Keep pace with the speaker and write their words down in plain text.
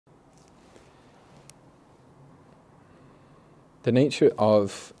The nature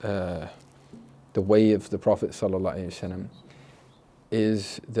of the way of the Prophet ﷺ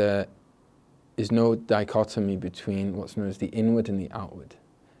is there is no dichotomy between what's known as the inward and the outward,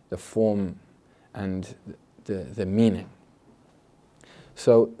 the form and the meaning.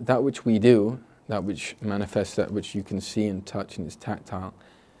 So that which we do, that which manifests, that which you can see and touch and is tactile,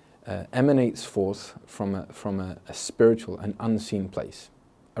 emanates forth from a spiritual, an unseen place,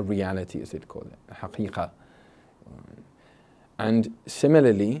 a reality as they'd call it, a haqiqah. And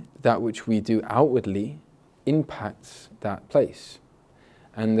similarly, that which we do outwardly impacts that place.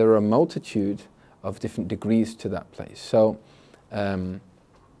 And there are a multitude of different degrees to that place. So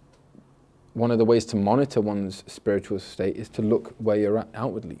one of the ways to monitor one's spiritual state is to look where you're at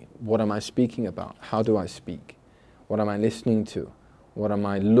outwardly. What am I speaking about? How do I speak? What am I listening to? What am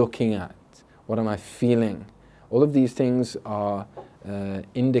I looking at? What am I feeling? All of these things are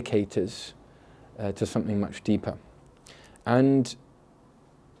indicators to something much deeper. And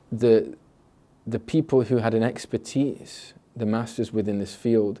the people who had an expertise, the masters within this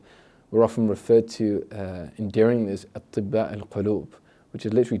field, were often referred to endearingly as atibba al-qulub, which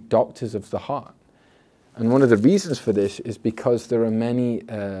is literally doctors of the heart. And one of the reasons for this is because there are many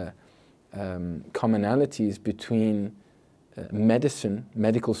commonalities between medicine,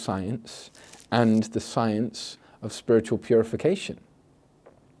 medical science, and the science of spiritual purification.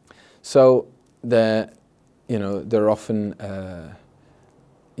 So they're often,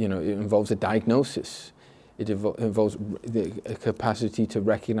 it involves a diagnosis. It involves the capacity to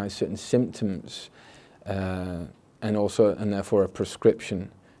recognize certain symptoms, and therefore a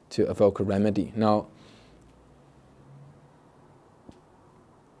prescription to evoke a remedy. Now,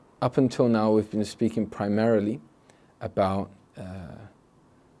 up until now, we've been speaking primarily about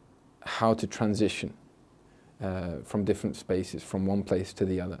how to transition from different spaces, from one place to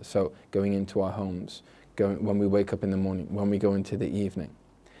the other. So going into our homes, when we wake up in the morning, when we go into the evening.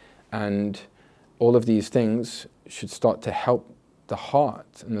 And all of these things should start to help the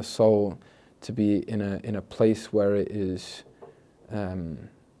heart and the soul to be in a place where it is in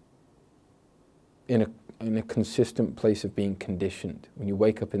a consistent place of being conditioned when you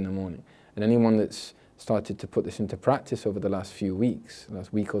wake up in the morning. And anyone that's started to put this into practice over the last few weeks,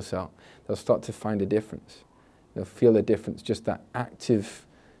 last week or so, they'll start to find a difference. They'll feel a difference, just that active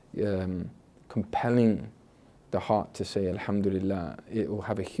compelling the heart to say Alhamdulillah. It will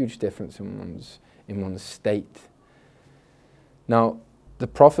have a huge difference in one's state. Now, the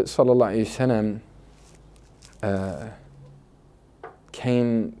Prophet ﷺ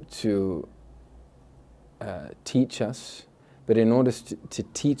came to teach us, but in order to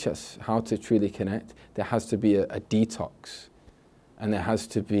teach us how to truly connect, there has to be a detox, and there has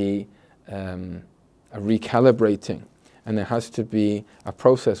to be a recalibrating, and there has to be a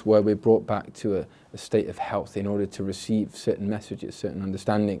process where we're brought back to a state of health in order to receive certain messages, certain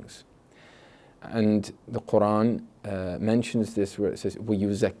understandings. And the Quran mentions this where it says,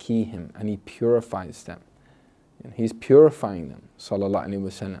 وَيُزَكِّيهِمْ, and He purifies them. And He's purifying them, sallallahu alaihi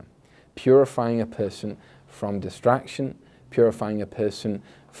wasallam, purifying a person from distraction, purifying a person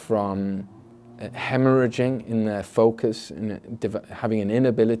from hemorrhaging in their focus, having an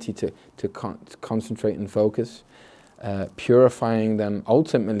inability to concentrate and focus, purifying them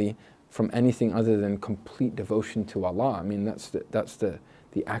ultimately from anything other than complete devotion to Allah. I mean, that's the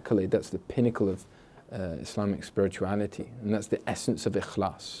accolade, that's the pinnacle of Islamic spirituality, and that's the essence of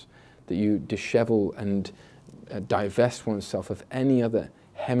ikhlas, that you dishevel and divest oneself of any other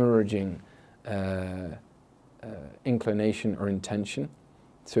hemorrhaging inclination or intention,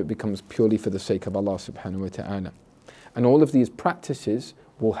 so it becomes purely for the sake of Allah subhanahu wa ta'ala. And all of these practices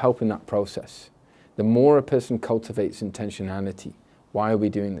will help in that process. The more a person cultivates intentionality, why are we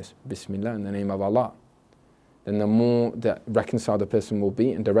doing this? Bismillah, in the name of Allah. Then the more that reconciled a person will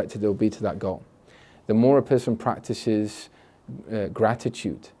be and directed they will be to that goal. The more a person practices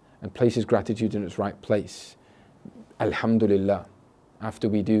gratitude and places gratitude in its right place, Alhamdulillah, after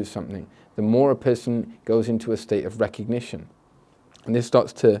we do something, the more a person goes into a state of recognition. And this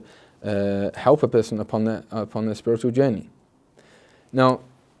starts to help a person upon their spiritual journey. Now,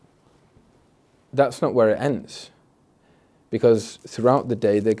 that's not where it ends, because throughout the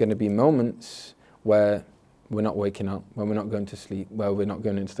day there are going to be moments where we're not waking up, when we're not going to sleep, where we're not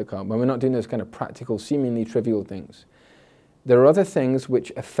going into the car, when we're not doing those kind of practical, seemingly trivial things. There are other things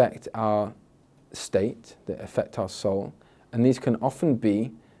which affect our state, that affect our soul, and these can often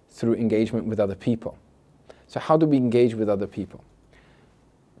be through engagement with other people. So how do we engage with other people?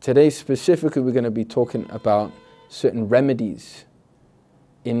 Today specifically we're going to be talking about certain remedies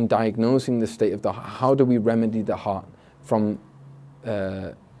in diagnosing the state of the heart. How do we remedy the heart from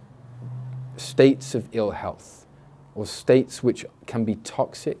states of ill health, or states which can be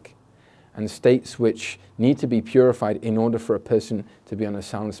toxic, and states which need to be purified in order for a person to be on a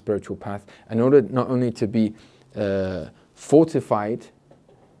sound spiritual path, in order not only to be fortified,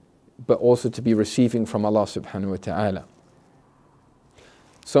 but also to be receiving from Allah subhanahu wa ta'ala.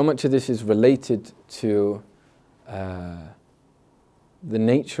 So much of this is related to the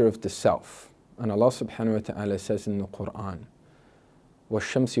nature of the self. And Allah subhanahu wa ta'ala says in the Quran,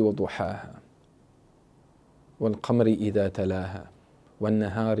 وَالشَّمْسِ وَضُحَاهَا وَالْقَمَرِ إِذَا تَلَاهَا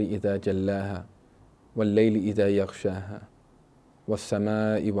وَالنَّهَارِ إِذَا جَلَّاهَا وَاللَّيْلِ إِذَا يَغْشَاهَا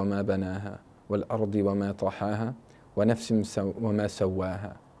وَالسَّمَاءِ وَمَا بَنَاهَا وَالْأَرْضِ وَمَا طَحَاهَا وَنَفْسٍ وَمَا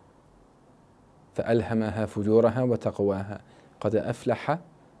سَوَّاهَا فَأَلْهَمَهَا فُجُورَهَا وَتَقْوَاهَا قَدْ أَفْلَحَ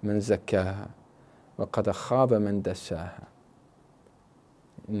مَنْ زَكَّاهَا وَقَدْ خَابَ مَنْ دَسَّاهَا.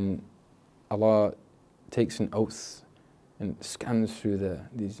 Allah takes an oath and scans through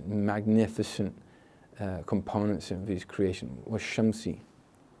these magnificent components of His creation. وَالشَّمْسِ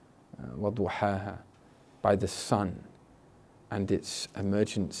وَضُحَاهَا, by the sun and its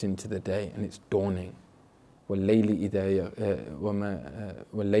emergence into the day and its dawning. وَاللَّيْلِ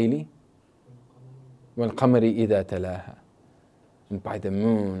وَالْقَمَرِ إِذَا تَلَاهَا, and by the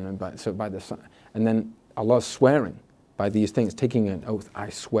moon, and by the sun. And then Allah swearing by these things, taking an oath. I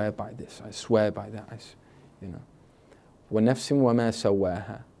swear by this, I swear by that, وَنَفْسٍ وَمَا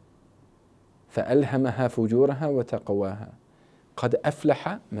سَوَّاهَا فَأَلْهَمَهَا فُجُورَهَا وَتَقْوَاهَا قَدْ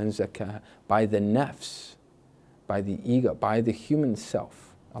أَفْلَحَ مَنْ زَكَّاهَا, by the nafs, by the ego, by the human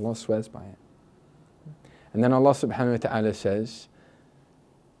self. Allah swears by it. And then Allah subhanahu wa ta'ala says,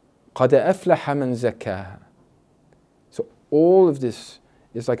 قَدْ أَفْلَحَ مَنْ زَكَّاهَا. So all of this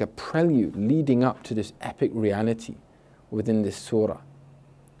is like a prelude leading up to this epic reality within this surah.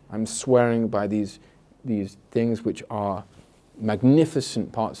 I'm swearing by these things which are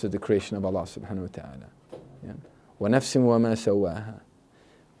magnificent parts of the creation of Allah subhanahu wa ta'ala. وَنَفْسٍ وَمَا سَوَّاهَا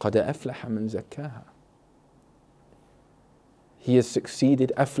قَدْ أَفْلَحَ مَنْ زَكَّاهَا. He has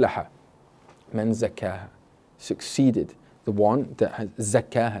succeeded. أَفْلَحَ مَنْ زَكَّاهَا, succeeded the one that has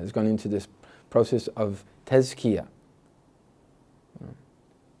zakah, has gone into this process of tazkiyah.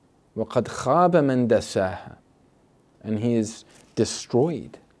 وَقَدْ خَابَ مَنْ دَسَّاهَا, and he is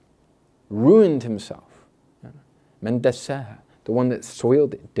destroyed, ruined himself. مَنْ دَسَّاهَا, the one that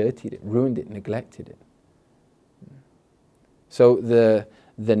soiled it, dirtied it, ruined it, neglected it. So the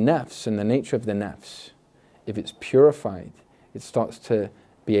nafs and the nature of the nafs, if it's purified, it starts to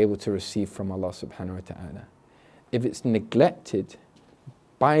be able to receive from Allah subhanahu wa ta'ala. If it's neglected,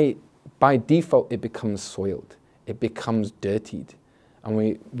 by default it becomes soiled, it becomes dirtied.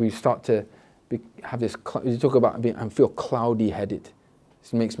 And we start to have this, you talk about I feel cloudy headed.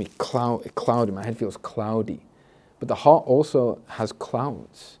 This makes me cloudy, my head feels cloudy. But the heart also has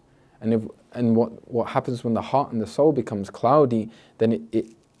clouds. And what happens when the heart and the soul becomes cloudy, then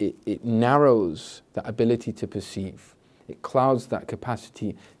it narrows the ability to perceive. It clouds that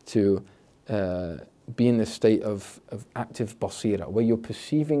capacity to be in the state of active basira, where you're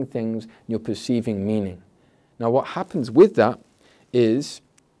perceiving things, you're perceiving meaning. Now what happens with that is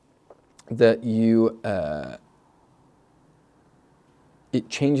that it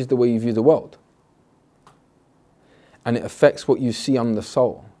changes the way you view the world. And it affects what you see on the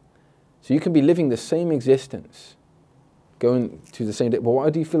soul. So you can be living the same existence, going to the same day, but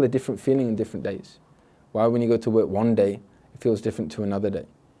why do you feel a different feeling in different days? Why when you go to work one day, it feels different to another day?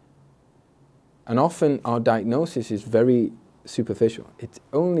 And often our diagnosis is very superficial. It's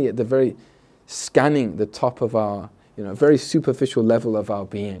only at the very scanning the top of our, very superficial level of our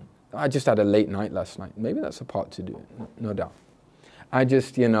being. I just had a late night last night. Maybe that's a part to do it, no doubt. I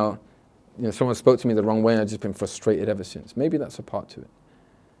just, someone spoke to me the wrong way and I've just been frustrated ever since. Maybe that's a part to it.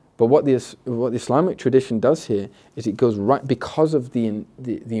 But what the Islamic tradition does here is it goes right, because of the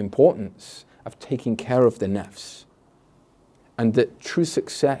importance of taking care of the nafs, and that true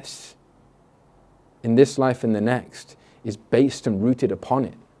success in this life and the next is based and rooted upon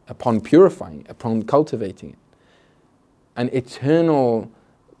it, upon purifying it, upon cultivating it. And eternal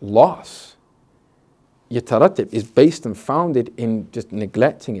loss, yataratib, is based and founded in just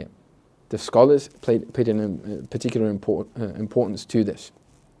neglecting it. The scholars paid a particular importance to this.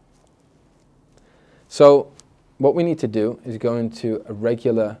 So what we need to do is go into a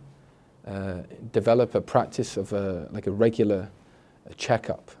regular, develop a practice of a regular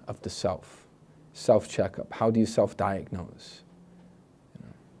checkup of the self-checkup. How do you self-diagnose?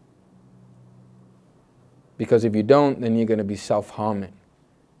 Because if you don't, then you're going to be self-harming,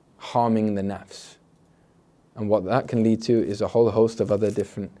 harming the nafs. And what that can lead to is a whole host of other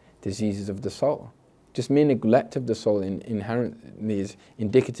different diseases of the soul. Just mere neglect of the soul inherently is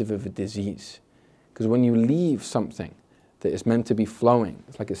indicative of a disease. Because when you leave something that is meant to be flowing,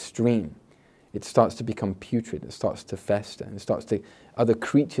 it's like a stream, it starts to become putrid, it starts to fester, and it starts to, other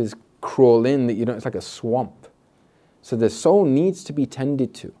creatures crawl in that you don't, it's like a swamp. So the soul needs to be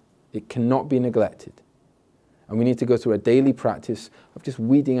tended to. It cannot be neglected. And we need to go through a daily practice of just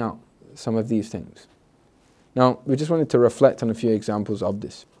weeding out some of these things. Now, we just wanted to reflect on a few examples of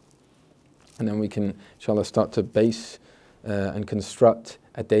this. And then we can, inshallah, start to base and construct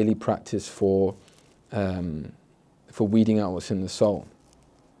a daily practice for weeding out what's in the soul.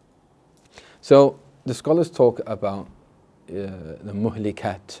 So, the scholars talk about the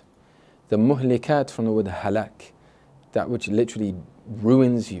muhlikat. The muhlikat from the word halak, that which literally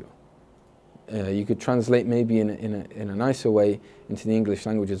ruins you. You could translate maybe in a nicer way into the English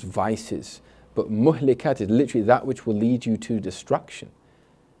language as vices. But muhlikat is literally that which will lead you to destruction.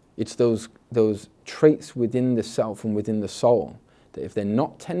 It's those traits within the self and within the soul that if they're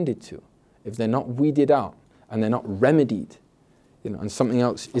not tended to, if they're not weeded out and they're not remedied, and something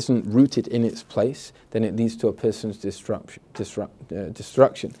else isn't rooted in its place, then it leads to a person's destruction.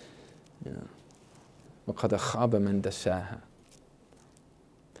 وَقَدْ خَابَ مَنْ دَسَّاهَا.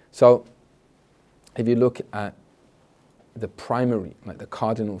 So, if you look at the primary, like the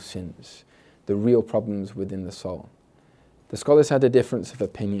cardinal sins, the real problems within the soul, the scholars had a difference of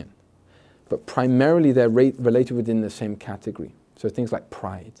opinion, but primarily they're related within the same category. So things like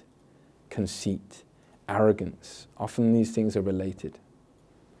pride, conceit, arrogance, often these things are related.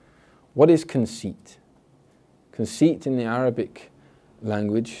 What is conceit? Conceit in the Arabic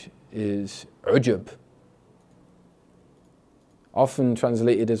language is ujub, often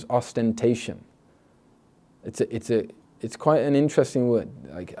translated as ostentation. It's quite an interesting word.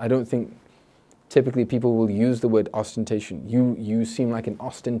 Like, I don't think typically people will use the word ostentation. You seem like an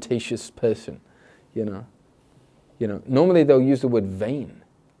ostentatious person, Normally they'll use the word vain,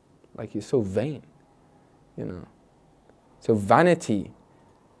 like you're so vain, So vanity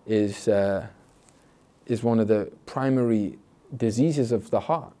is one of the primary diseases of the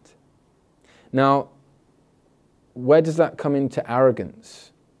heart. Now, where does that come into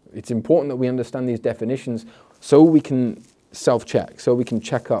arrogance? It's important that we understand these definitions so we can self-check, so we can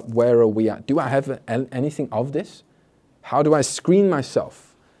check up where are we at. Do I have anything of this? How do I screen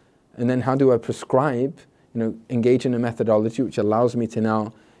myself? And then how do I prescribe, engage in a methodology which allows me to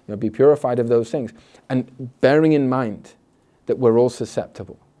now be purified of those things? And bearing in mind that we're all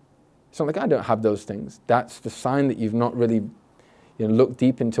susceptible. It's not like I don't have those things. That's the sign that you've not really looked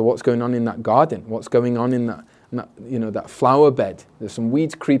deep into what's going on in that garden, what's going on in that flower bed. There's some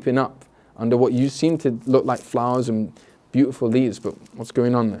weeds creeping up under what you seem to look like flowers and beautiful leaves, but what's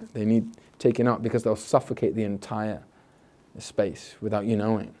going on there? They need taken out because they'll suffocate the entire space without you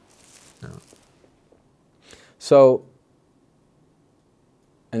knowing. No. So,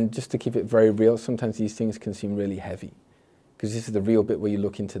 and just to keep it very real, sometimes these things can seem really heavy because this is the real bit where you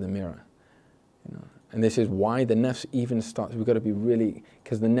look into the mirror. And this is why the nafs even starts, we've got to be really,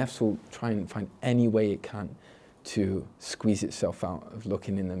 because the nafs will try and find any way it can to squeeze itself out of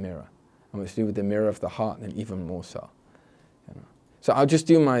looking in the mirror. And what's to do with the mirror of the heart, then even more so. So I'll just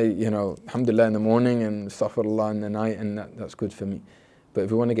do my, alhamdulillah in the morning and astaghfirullah in the night, and that's good for me. But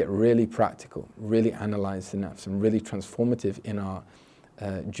if we want to get really practical, really analyze the nafs, and really transformative in our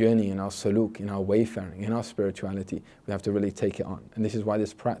journey, in our suluk, in our wayfaring, in our spirituality, we have to really take it on. And this is why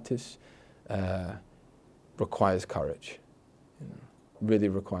this practice requires courage. Really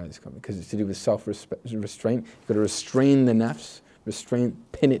requires courage, because it's to do with self-restraint. You've got to restrain the nafs,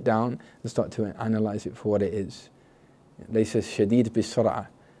 pin it down, and start to analyze it for what it is. ليس الشديد بسرعة.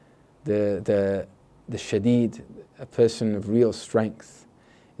 The shadid, a person of real strength,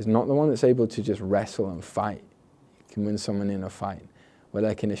 is not the one that's able to just wrestle and fight. You can win someone in a fight.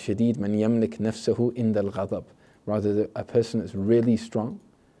 ولكن الشديد من يملك نفسه عند الغضب. Rather, a person that's really strong,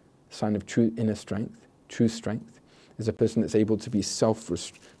 a sign of true inner strength, true strength, is a person that's able to be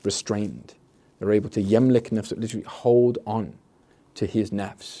self-restrained. They're able to yamlik nafs, literally hold on to his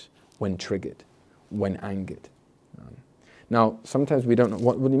nafs when triggered, when angered. Now, sometimes we don't know,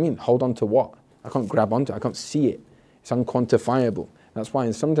 what do you mean? Hold on to what? I can't grab onto it, I can't see it. It's unquantifiable. That's why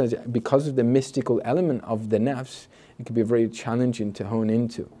sometimes, because of the mystical element of the nafs, it can be very challenging to hone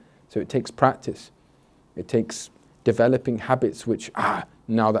into. So it takes practice. It takes developing habits which,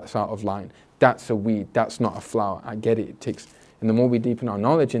 now that's out of line. That's a weed, that's not a flower. I get it. It takes, and the more we deepen our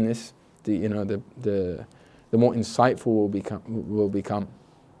knowledge in this, the more insightful we'll become.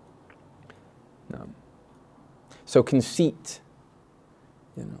 So conceit,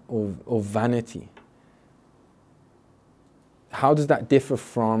 or vanity. How does that differ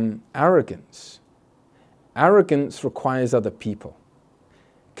from arrogance? Arrogance requires other people.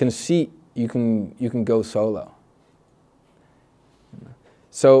 Conceit you can go solo.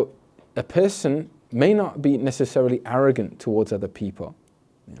 So a person may not be necessarily arrogant towards other people,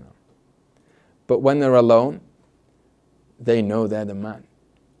 but when they're alone, they know they're the man.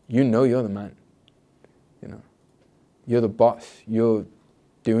 You know you're the man. You're the boss. You're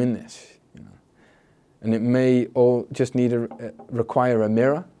doing this. And it may all just need require a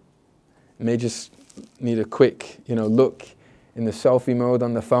mirror. It may just need a quick, look in the selfie mode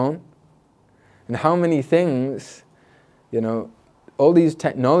on the phone. And how many things, all these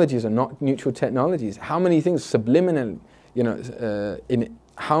technologies are not neutral technologies. How many things subliminal, in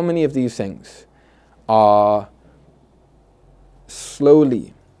how many of these things are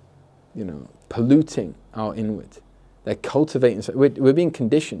slowly, polluting our inward. They're cultivating. We're being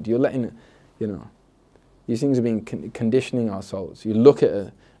conditioned. You're letting, these things are being conditioning our souls. You look at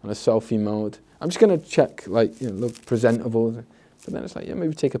it on a selfie mode. I'm just going to check, look presentable. But then it's like,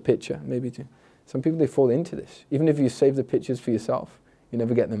 maybe take a picture. Maybe some people, they fall into this. Even if you save the pictures for yourself, you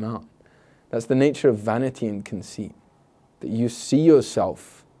never get them out. That's the nature of vanity and conceit. That you see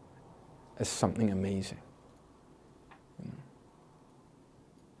yourself as something amazing.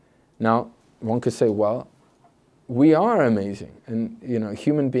 Now, one could say, well, we are amazing. And,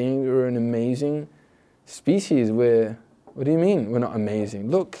 human beings are an amazing species. What do you mean we're not amazing?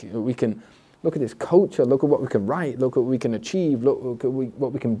 Look, we can look at this culture, look at what we can write, look at what we can achieve, look at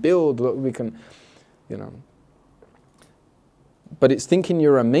what we can build, look what we can, But it's thinking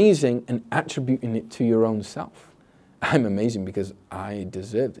you're amazing and attributing it to your own self. I'm amazing because I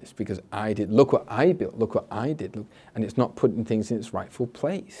deserve this, because I did. Look what I built, look what I did. Look. And it's not putting things in its rightful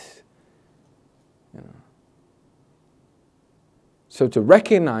place. So to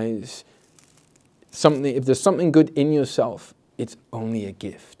recognize something, if there's something good in yourself, it's only a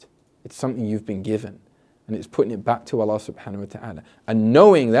gift. It's something you've been given. And it's putting it back to Allah subhanahu wa ta'ala. And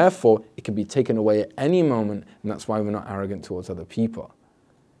knowing, therefore, it can be taken away at any moment, and that's why we're not arrogant towards other people.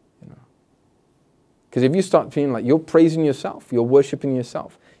 Because if you start feeling like you're praising yourself, you're worshipping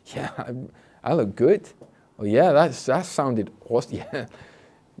yourself, yeah, I look good. Oh yeah, that sounded awesome.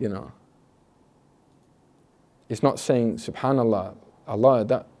 Yeah, It's not saying, subhanallah, Allah,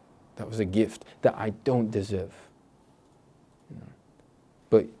 that was a gift that I don't deserve.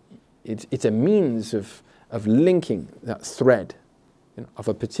 But it's a means of linking that thread of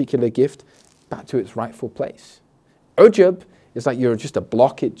a particular gift back to its rightful place. Ujub is like you're just a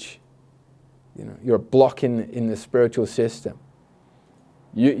blockage. You're a block in the spiritual system.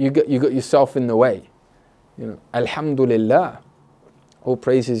 You got yourself in the way. Alhamdulillah. All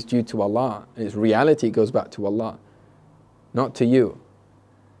praise is due to Allah. Its reality goes back to Allah, not to you.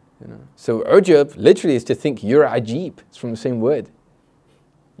 So ujub literally is to think you're ajib. It's from the same word.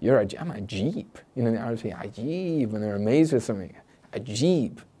 I'm ajib. The Arabs say ajib when they're amazed with something.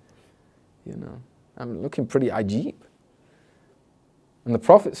 Ajib. I'm looking pretty ajib. And the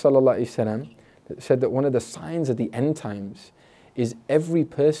Prophet ﷺ said that one of the signs of the end times is every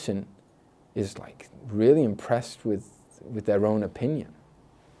person is like really impressed with their own opinion.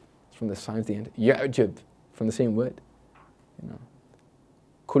 It's from the signs of the end. Ya'jab, from the same word.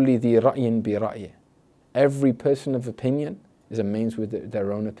 Kulli dhi ra'yin bi ra'yi. Every person of opinion is amazed with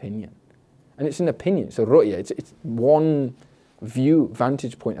their own opinion. And it's an opinion, it's a ru'ya, it's one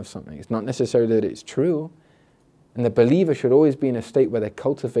vantage point of something. It's not necessarily that it's true. And the believer should always be in a state where they're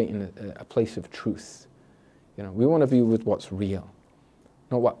cultivating a place of truth. We want to be with what's real,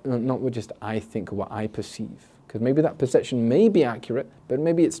 not what just I think or what I perceive. Because maybe that perception may be accurate, but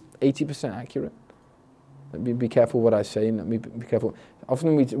maybe it's 80% accurate. Be careful what I say, and be careful.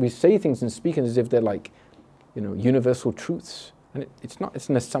 Often we say things and speak as if they're like, universal truths, and it's not. It's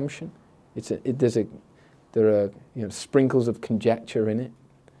an assumption. There are sprinkles of conjecture in it.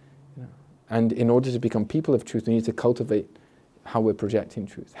 And in order to become people of truth, we need to cultivate how we're projecting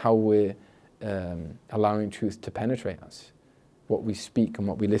truth, how we're allowing truth to penetrate us, what we speak and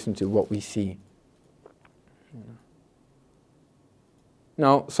what we listen to, what we see.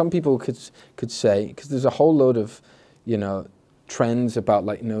 Now, some people could say, because there's a whole load of, trends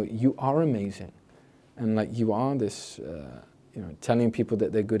about you are amazing, and you are this, telling people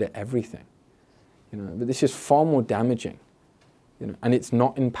that they're good at everything, but this is far more damaging, and it's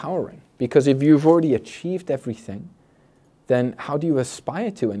not empowering, because if you've already achieved everything, then how do you aspire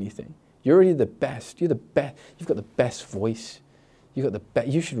to anything? You're already the best. You're the best. You've got the best voice. You got the best.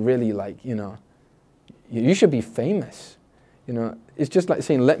 You should really you should be famous. It's just like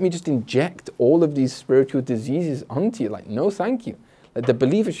saying, let me just inject all of these spiritual diseases onto you. No, thank you. The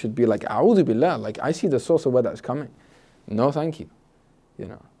believer should be like, A'udhu billah, I see the source of where that's coming. No, thank you.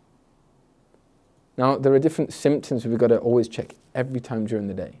 Now, there are different symptoms we've got to always check every time during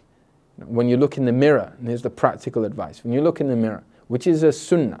the day. When you look in the mirror, and here's the practical advice, when you look in the mirror, which is a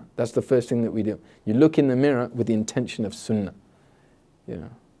sunnah, that's the first thing that we do. You look in the mirror with the intention of sunnah. You know.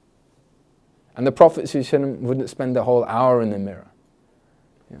 And the Prophet ﷺ wouldn't spend a whole hour in the mirror.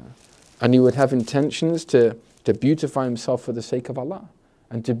 You know. And he would have intentions to beautify himself for the sake of Allah,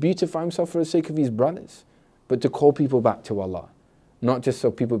 and to beautify himself for the sake of his brothers, but to call people back to Allah. Not just so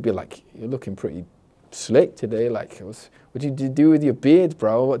people would be like, you're looking pretty slick today, like, what did you do with your beard,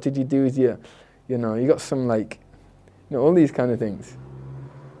 bro? What did you do with your, you know, you got some like, you know, all these kind of things.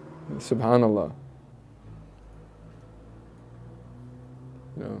 Subhanallah.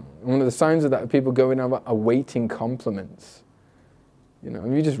 You know, one of the signs of that, people going about awaiting compliments. You know,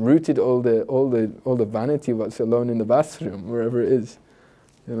 you just rooted all the vanity of what's alone in the bathroom, wherever it is.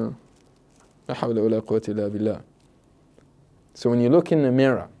 You know. La hawla wa la quwwata illa billah. So when you look in the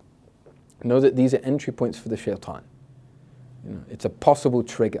mirror, know that these are entry points for the shaitan. You know, it's a possible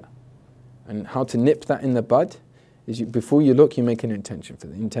trigger. And how to nip that in the bud is before you look, you make an intention for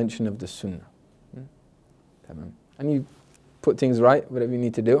the intention of the sunnah. And you put things right, whatever you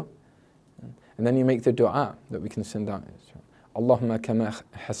need to do. And then you make the dua that we can send out. Allahumma kama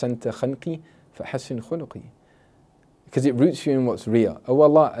hasanta khanqi fahassin khuluqi. Because it roots you in what's real. Oh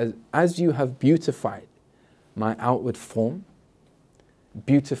Allah, as you have beautified my outward form,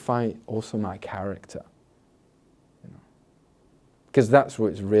 beautify also my character. You know. Because that's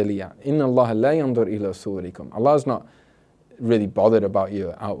where it's really at. Inna Allah la yandur ila suwarikum. Allah's not really bothered about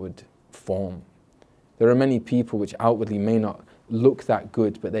your outward form. There are many people which outwardly may not look that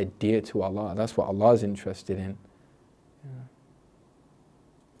good, but they're dear to Allah. That's what Allah's interested in. Yeah.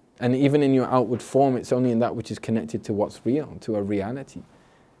 And even in your outward form, it's only in that which is connected to what's real, to a reality.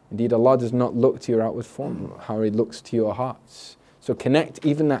 Indeed, Allah does not look to your outward form, how He looks to your hearts. So connect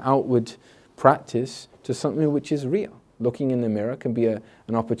even that outward practice to something which is real. Looking in the mirror can be an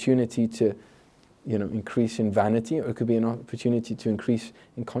opportunity to, you know, increase in vanity, or it could be an opportunity to increase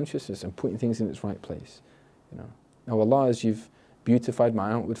in consciousness and putting things in its right place. You know. Now Allah, as you've beautified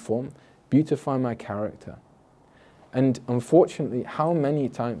my outward form, beautify my character. And unfortunately, how many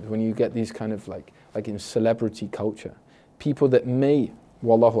times when you get these kind of like in celebrity culture, people that may,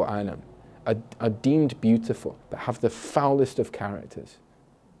 wallahu alam, are deemed beautiful, but have the foulest of characters.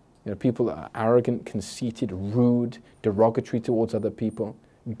 You know, people that are arrogant, conceited, rude, derogatory towards other people,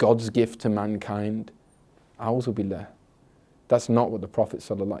 God's gift to mankind. A'udhu billah. That's not what the Prophet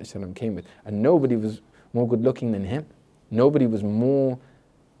ﷺ came with. And nobody was more good looking than him. Nobody was more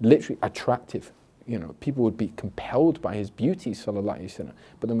literally attractive. You know, people would be compelled by his beauty, ﷺ.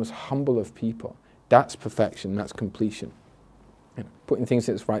 But the most humble of people, that's perfection, that's completion. You know, putting things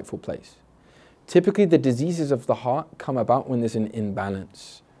in its rightful place. Typically, the diseases of the heart come about when there's an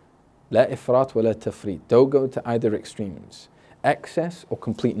imbalance. La ifrat wa la tafrit. Don't go to either extremes. Excess or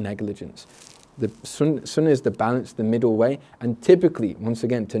complete negligence. The sunnah is the balance, the middle way. And typically, once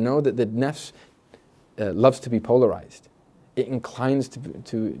again, to know that the nafs loves to be polarized. It inclines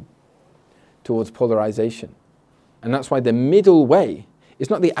towards polarization. And that's why the middle way is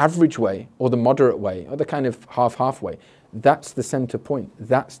not the average way or the moderate way or the kind of half-half way. That's the center point.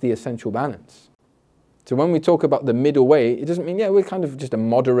 That's the essential balance. So when we talk about the middle way, it doesn't mean, yeah, we're kind of just a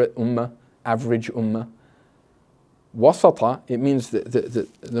moderate ummah, average ummah. Wasata, it means that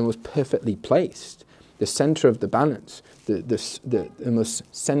the most perfectly placed, the center of the balance, the most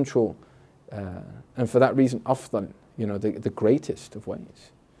central, and for that reason, afdal, you know, the greatest of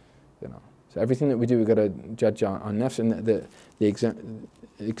ways. You know. So everything that we do, we've got to judge our nafs, and the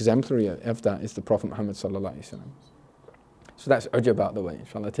exemplary of that is the Prophet Muhammad sallallahu alaihi wasallam. So that's ujub out the way,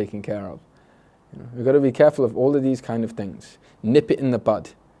 inshallah, taken care of. You know, we've got to be careful of all of these kind of things. Nip it in the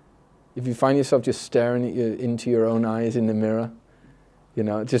bud. If you find yourself just staring at into your own eyes in the mirror, you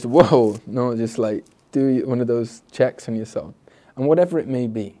know, just whoa, no, just like do one of those checks on yourself, and whatever it may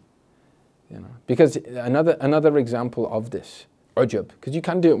be, you know. Because another example of this ujub, because you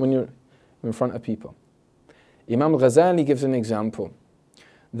can do it when you're in front of people. Imam Ghazali gives an example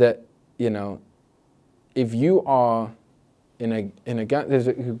that, you know, if you are there's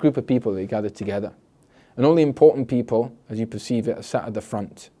a group of people that gather together, and all the important people, as you perceive it, are sat at the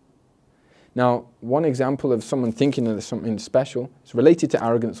front. Now, one example of someone thinking that there's something special, it's related to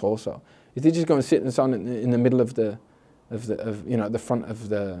arrogance also, is they just go and sit and sound in the middle of the front of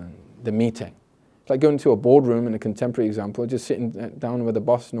the meeting. It's like going to a boardroom in a contemporary example, just sitting down where the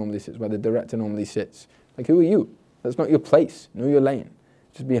boss normally sits, where the director normally sits. Like, who are you? That's not your place. Know your lane.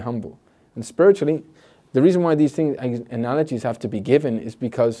 Just be humble. And spiritually, the reason why these analogies have to be given is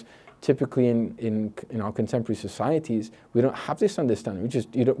because typically in our contemporary societies, we don't have this understanding.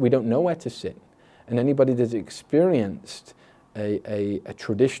 We don't know where to sit. And anybody that's experienced a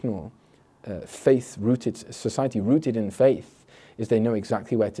traditional faith-rooted, society rooted in faith, is they know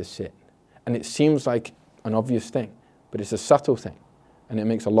exactly where to sit. And it seems like an obvious thing, but it's a subtle thing. And it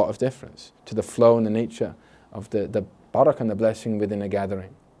makes a lot of difference to the flow and the nature of the barakah and the blessing within a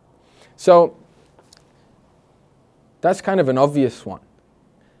gathering. So, that's kind of an obvious one.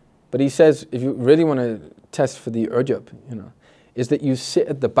 But he says, if you really want to test for the ujub, is that you sit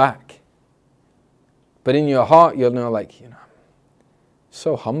at the back. But in your heart, you'll know, like,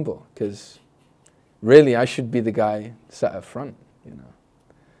 so humble, because really I should be the guy sat up front, And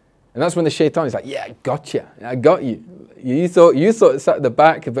that's when the shaitan is like, yeah, I got you. I got you. You thought it sat at the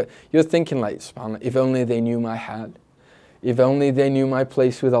back, but you're thinking like, subhanAllah, if only they knew my hal. If only they knew my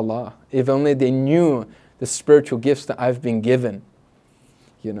place with Allah. If only they knew the spiritual gifts that I've been given.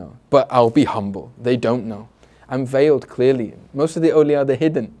 But I'll be humble. They don't know. I'm veiled clearly. Most of the awliya, they're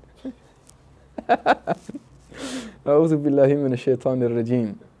hidden. A'udhu billahi minash shaitanir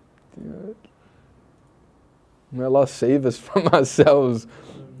rajim. May Allah save us from ourselves.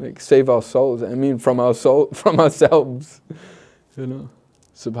 Like, save our souls. I mean, from ourselves.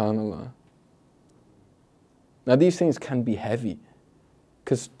 Subhanallah. Now, these things can be heavy.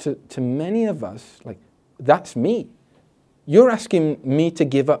 Because to many of us, like, that's me. You're asking me to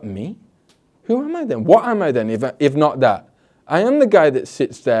give up me? Who am I then? What am I then if not that? I am the guy that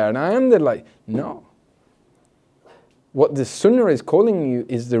sits there and I am the no. What the sunnah is calling you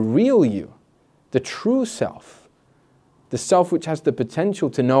is the real you, the true self, the self which has the potential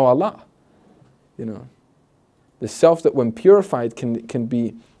to know Allah. The self that when purified can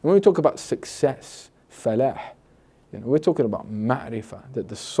be, when we talk about success, falah, we're talking about ma'rifah, that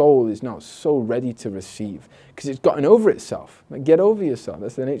the soul is now so ready to receive because it's gotten over itself. Like, get over yourself.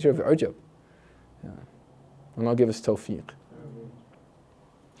 That's the nature of ujub. And Allah give us tawfiq.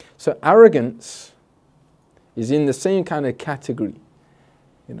 So arrogance is in the same kind of category.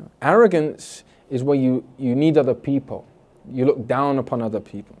 Arrogance is where you need other people. You look down upon other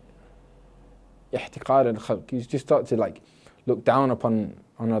people. Ihtiqar al-khalq. You just start to look down upon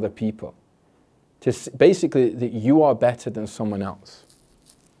other people. Basically, that you are better than someone else.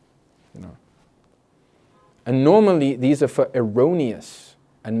 And normally, these are for erroneous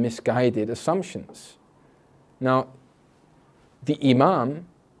and misguided assumptions. Now, the imam,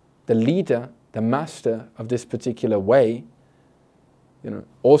 the leader, the master of this particular way,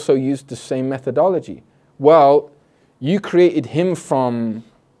 also used the same methodology. Well, you created him from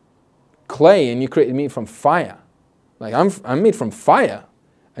clay and you created me from fire. Like, I'm made from fire.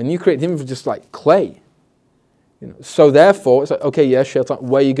 And you create him for just like clay. So therefore, it's like, okay, yeah, shaitan,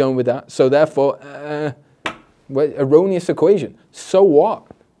 where are you going with that? So therefore, erroneous equation. So what?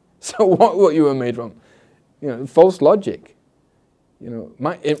 So what you were made from? False logic.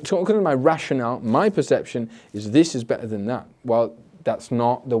 Talking to my rationale, my perception is this is better than that. Well, that's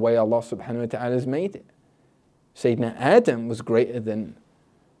not the way Allah subhanahu wa ta'ala has made it. Sayyidina Adam was greater than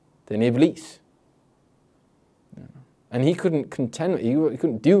Iblis. And he couldn't contend with it. He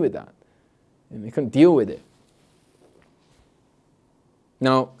couldn't deal with that. He couldn't deal with it.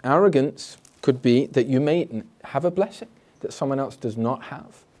 Now, arrogance could be that you may have a blessing that someone else does not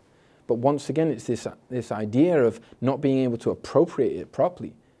have. But once again, it's this idea of not being able to appropriate it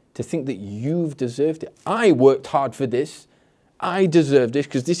properly, to think that you've deserved it. I worked hard for this. I deserve this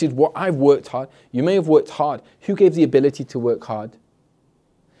because this is what I've worked hard. You may have worked hard. Who gave the ability to work hard?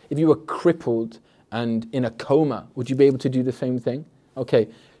 If you were crippled and in a coma, would you be able to do the same thing? Okay,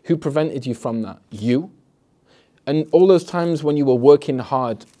 who prevented you from that? You. And all those times when you were working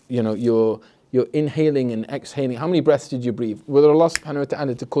hard, you're inhaling and exhaling. How many breaths did you breathe? Whether Allah subhanahu wa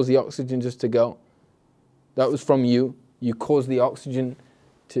ta'ala to cause the oxygen just to go? That was from you. You caused the oxygen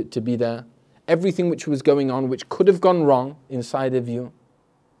to be there. Everything which was going on, which could have gone wrong inside of you,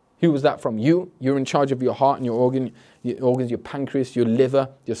 who was that from? You. You're in charge of your heart and your organs, your pancreas, your liver,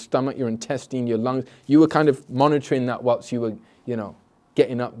 your stomach, your intestine, your lungs. You were kind of monitoring that whilst you were,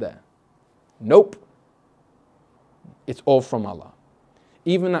 getting up there. Nope. It's all from Allah.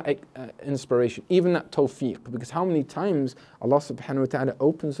 Even that inspiration, even that tawfiq, because how many times Allah subhanahu wa ta'ala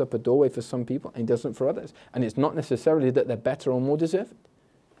opens up a doorway for some people and He doesn't for others. And it's not necessarily that they're better or more deserving.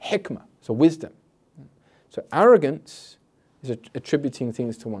 Hikmah, so wisdom. So arrogance is attributing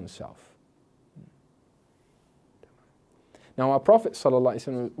things to oneself. Now our Prophet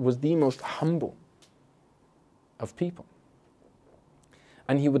ﷺ was the most humble of people.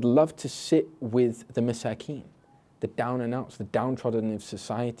 And he would love to sit with the masakeen, the down and outs, the downtrodden of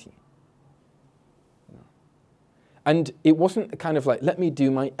society. And it wasn't kind of like, let me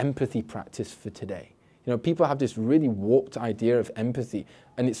do my empathy practice for today. People have this really warped idea of empathy,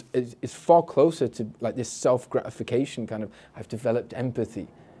 and it's far closer to like this self-gratification kind of, I've developed empathy.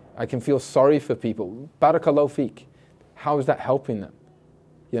 I can feel sorry for people. Barakallahu feek. How is that helping them?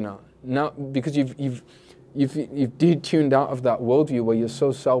 You know, now because you've detuned out of that worldview where you're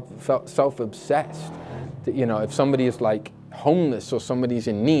so self-obsessed that, you know, if somebody is like homeless or somebody's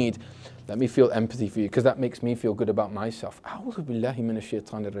in need, let me feel empathy for you because that makes me feel good about myself. A'udhu billahi minash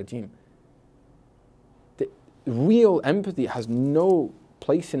shaitanir rajim. The real empathy has no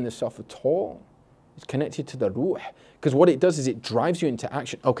place in the self at all. It's connected to the ruh. Because what it does is it drives you into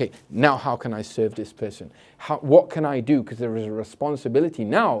action. Okay, now how can I serve this person? What can I do? Because there is a responsibility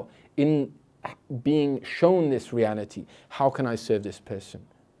now in being shown this reality. How can I serve this person?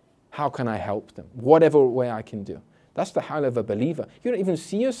 How can I help them? Whatever way I can do. That's the hal of a believer. You don't even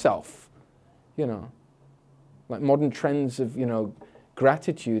see yourself, you know, like modern trends of, you know,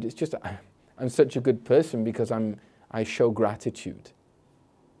 gratitude. It's just, I'm such a good person because I show gratitude.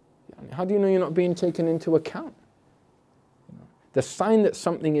 How do you know you're not being taken into account? You know, the sign that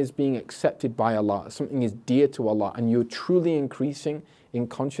something is being accepted by Allah, something is dear to Allah, and you're truly increasing in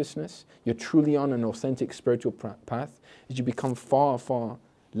consciousness, you're truly on an authentic spiritual path, is you become far, far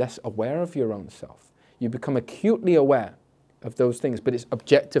less aware of your own self. You become acutely aware of those things, but it's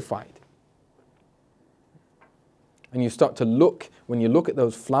objectified. And you start to look, when you look at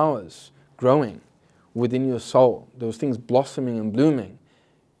those flowers growing within your soul, those things blossoming and blooming,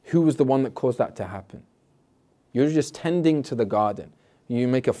 who was the one that caused that to happen? You're just tending to the garden. You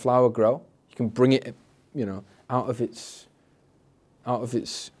make a flower grow, you can bring it, you know, out of its,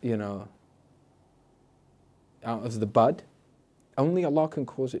 you know, out of the bud. Only Allah can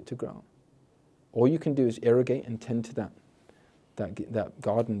cause it to grow. All you can do is irrigate and tend to that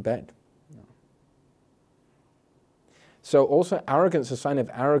garden bed. So also arrogance, a sign of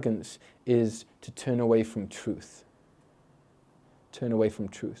arrogance is to turn away from truth. Turn away from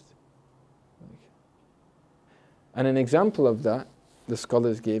truth. And an example of that the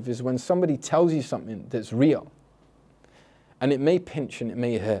scholars give is when somebody tells you something that's real, and it may pinch and it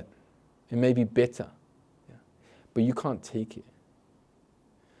may hurt, it may be bitter, but you can't take it.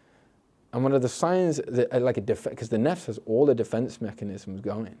 And one of the signs that, like a because the nafs has all the defense mechanisms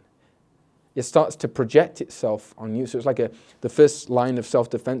going, it starts to project itself on you. So it's like the first line of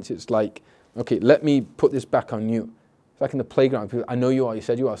self-defense. It's like, okay, let me put this back on you. It's like in the playground. People, I know you are. You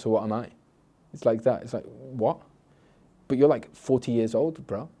said you are. So what am I? It's like that. It's like, what? But you're like 40 years old,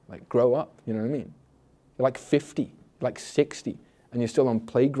 bro. Like, grow up. You know what I mean? You're like 50, you're like 60, and you're still on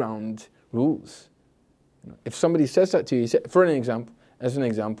playground rules. You know, if somebody says that to you, for an example, as an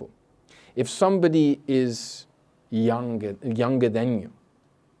example, if somebody is younger than you,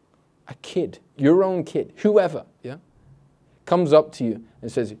 a kid, your own kid, whoever, yeah, comes up to you and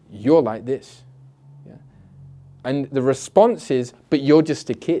says, you're like this. Yeah? And the response is, but you're just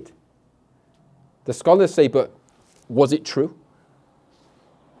a kid. The scholars say, but was it true?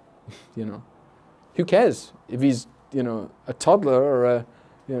 You know, who cares if he's, you know, a toddler or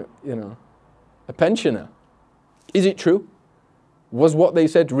a pensioner? Is it true? Was what they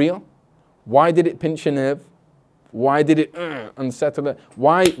said real? Why did it pinch a nerve? Why did it unsettle it?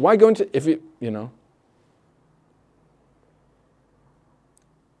 Why go into, if it, you know?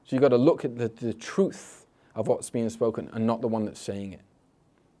 So you've got to look at the truth of what's being spoken and not the one that's saying it.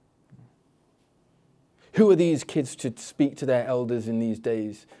 Who are these kids to speak to their elders in these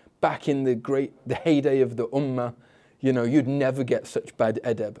days? Back in the heyday of the ummah, you know, you'd never get such bad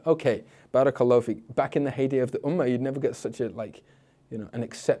adab. Okay, barakallahu fiqh. Back in the heyday of the ummah, you'd never get such a, like, you know, an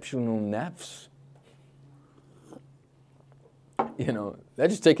exceptional nafs. You know, they're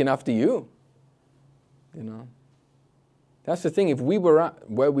just taking after you. You know, that's the thing. If we were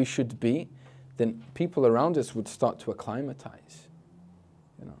at where we should be, then people around us would start to acclimatize.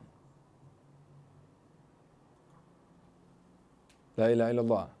 You know, La ilaha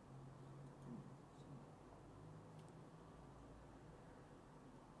illallah.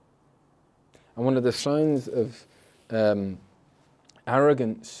 And one of the signs of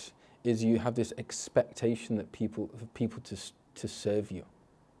arrogance is you have this expectation that people to serve you.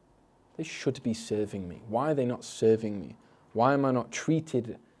 They should be serving me. Why are they not serving me? Why am I not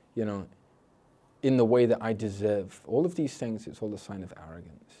treated, you know, in the way that I deserve? All of these things, it's all a sign of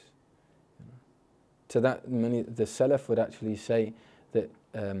arrogance. You know? To that, the Salaf would actually say that,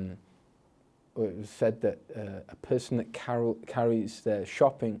 or it was said that a person that carries their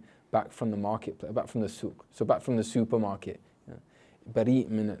shopping back from the marketplace, back from the souk, so back from the supermarket, bari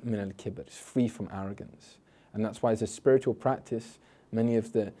min al-kibr, it's free from arrogance. And that's why as a spiritual practice, many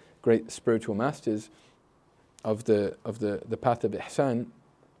of the great spiritual masters of the path of ihsan,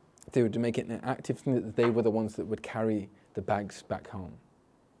 they would make it an active thing that they were the ones that would carry the bags back home.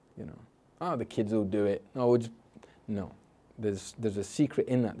 You know, the kids will do it. No, There's a secret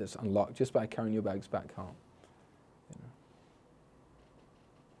in that that's unlocked just by carrying your bags back home. You know.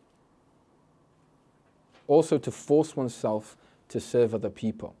 Also, to force oneself to serve other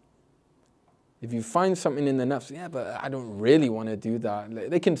people. If you find something in the nafs, yeah, but I don't really want to do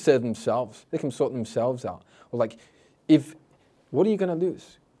that. They can serve themselves. They can sort themselves out. Or like, what are you going to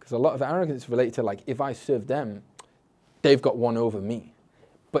lose? Because a lot of arrogance is related to like, if I serve them, they've got one over me.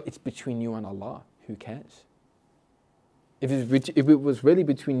 But it's between you and Allah. Who cares? If it was really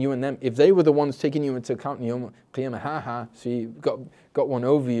between you and them, if they were the ones taking you into account in Yawm Qiyamah, so you got one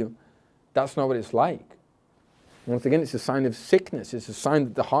over you, that's not what it's like. Once again, it's a sign of sickness. It's a sign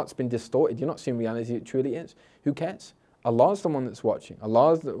that the heart's been distorted. You're not seeing reality it truly is. Who cares? Allah's the one that's watching.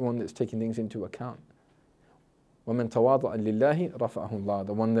 Allah's the one that's taking things into account. وَمَنْ تَوَاضَعَ لِلَّهِ رَفَعَهُ اللَّهُ.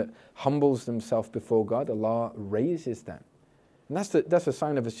 The one that humbles themselves before God, Allah raises them. And that's a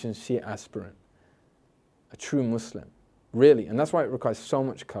sign of a sincere aspirant, a true Muslim, really. And that's why it requires so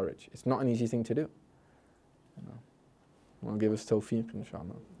much courage. It's not an easy thing to do. You know. Allah give us tawfiq,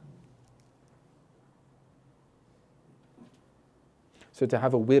 inshallah. So to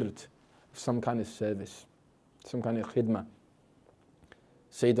have a wird, some kind of service, some kind of khidmah.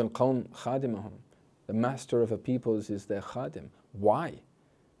 Sayyid al-Qawm khadimahum. The master of a people is their khadim. Why?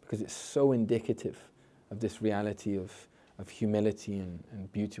 Because it's so indicative of this reality of humility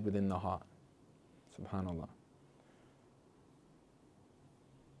and beauty within the heart. Subhanallah.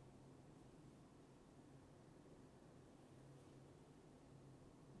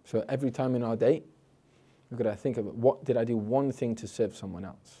 So every time in our day, we've got to think of what did I do one thing to serve someone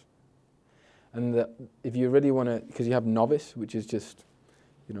else? And if you really want to, because you have novice, which is just,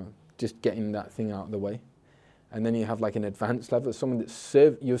 just getting that thing out of the way. And then you have like an advanced level, someone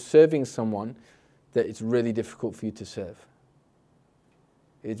that you're serving someone that it's really difficult for you to serve.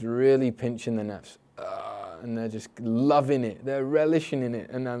 It's really pinching the nafs. And they're just loving it. They're relishing in it.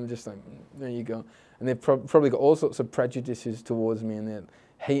 And I'm just like, there you go. And they've probably got all sorts of prejudices towards me and they're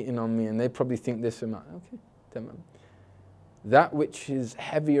hating on me and they probably think this and that. Okay, tamam. That which is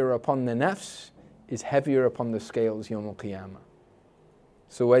heavier upon the nafs is heavier upon the scales Yawm al-Qiyamah.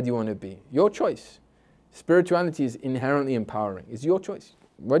 So where do you want to be? Your choice. Spirituality is inherently empowering. It's your choice.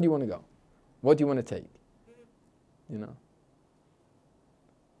 Where do you want to go? What do you want to take? La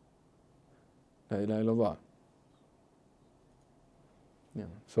ilaha illallah.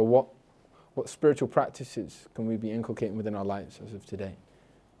 So what spiritual practices can we be inculcating within our lives as of today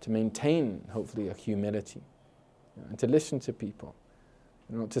to maintain, hopefully, a humility and to listen to people,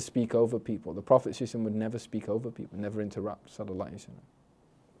 not to speak over people. The Prophet ﷺ would never speak over people, never interrupt, sallallahu alaihi wasallam.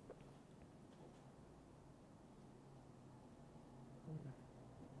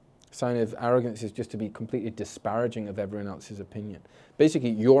 Sign of arrogance is just to be completely disparaging of everyone else's opinion. Basically,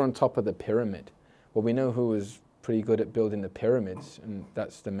 you're on top of the pyramid. Well, we know who was pretty good at building the pyramids, and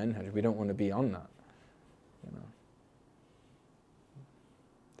that's the manhaj. We don't want to be on that.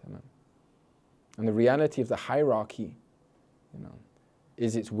 And the reality of the hierarchy,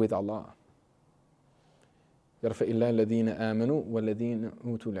 is it's with Allah. يَرْفَعِ اللَّهُ الَّذِينَ آمَنُوا وَالَّذِينَ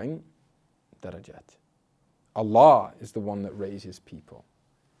أُوتُوا الْعِلْمَ دَرَجَاتٍ. Allah is the one that raises people.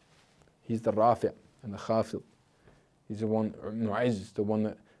 He's the rafi' and the khafid. He's the one, mu'izz, the one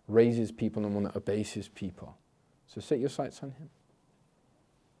that raises people and the one that abases people. So set your sights on Him.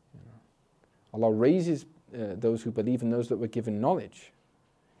 Allah raises those who believe and those that were given knowledge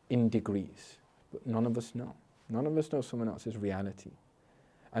in degrees. But none of us know. None of us know someone else's reality.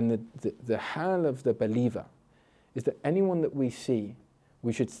 And the hal of the believer is that anyone that we see,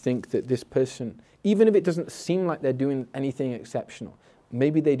 we should think that this person, even if it doesn't seem like they're doing anything exceptional,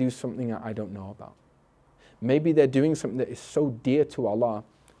 maybe they do something that I don't know about. Maybe they're doing something that is so dear to Allah,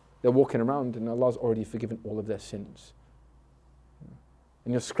 they're walking around and Allah's already forgiven all of their sins.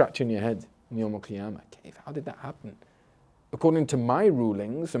 And you're scratching your head in Yawm al-Qiyamah. How did that happen? According to my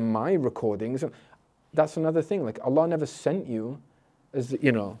rulings and my recordings, that's another thing. Like Allah never sent you as,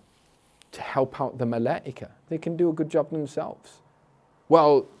 to help out the malaika. They can do a good job themselves.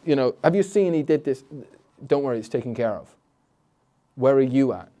 Well, have you seen he did this? Don't worry, it's taken care of. Where are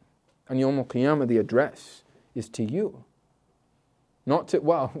you at? And Yawm al-Qiyamah, the address is to you. Not to,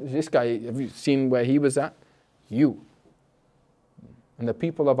 well, this guy, have you seen where he was at? You. And the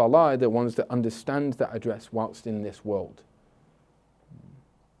people of Allah are the ones that understand that address whilst in this world.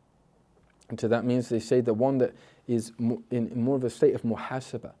 And so that means they say the one that is in more of a state of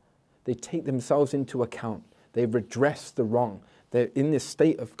muhasabah. They take themselves into account. They redress the wrong. They're in this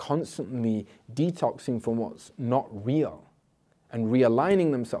state of constantly detoxing from what's not real and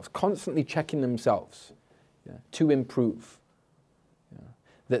realigning themselves, constantly checking themselves to improve.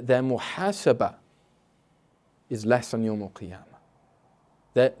 That their muhasabah is less on Yawm al-Qiyamah.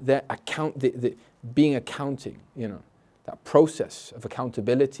 Their being accounting, that process of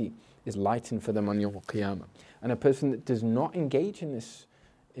accountability is lightened for them on Yawm al-Qiyamah. And a person that does not engage in this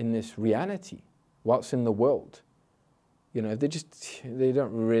reality whilst in the world, if they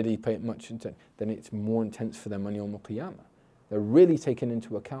don't really pay much attention, then it's more intense for them on Yawm al-Qiyamah. They're really taken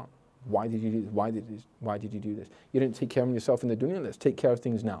into account. Why did you do this? Why did you do this? You didn't take care of yourself in the dunya. Let's take care of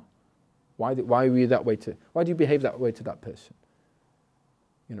things now. Why were you that way why do you behave that way to that person?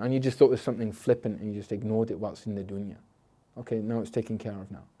 And you just thought it was something flippant and you just ignored it whilst in the dunya. Okay, now it's taken care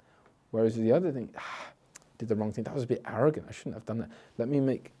of now. Whereas the other thing, did the wrong thing. That was a bit arrogant. I shouldn't have done that. Let me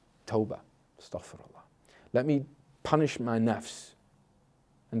make tawbah. Astaghfirullah. Let me punish my nafs.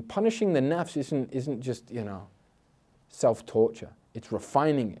 And punishing the nafs isn't just, self-torture. It's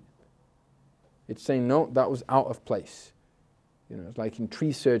refining it. It's saying, no, that was out of place. It's like in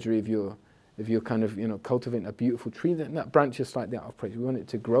tree surgery, if you're kind of, cultivating a beautiful tree, then that branch is slightly out of place. We want it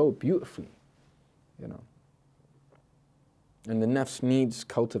to grow beautifully, And the nafs needs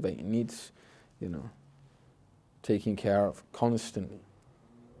cultivating, needs, taking care of constantly.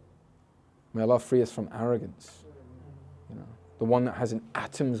 May Allah free us from arrogance. The one that has an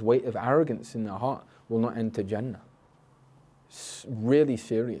atom's weight of arrogance in their heart will not enter Jannah. It's really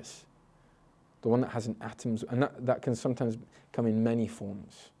serious. The one that has an atom's, and that can sometimes come in many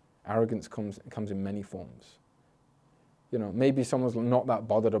forms. Arrogance comes in many forms. Maybe someone's not that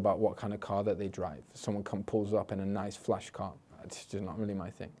bothered about what kind of car that they drive. Someone pulls up in a nice flash car. It's just not really my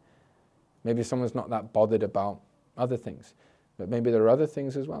thing. Maybe someone's not that bothered about other things. But maybe there are other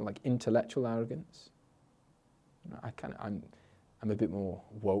things as well, like intellectual arrogance. I'm a bit more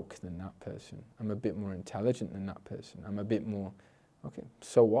woke than that person. I'm a bit more intelligent than that person. I'm a bit more, okay,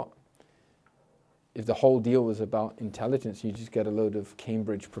 so what? If the whole deal was about intelligence, you just get a load of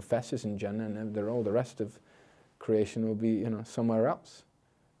Cambridge professors in Jannah and all the rest of creation will be, somewhere else.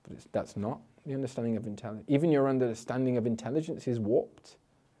 But that's not the understanding of intelligence. Even your understanding of intelligence is warped.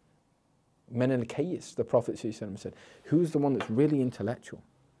 Men al-Kayyis, the Prophet said, who's the one that's really intellectual?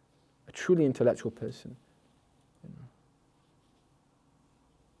 A truly intellectual person.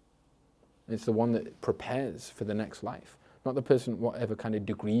 It's the one that prepares for the next life. Not the person, whatever kind of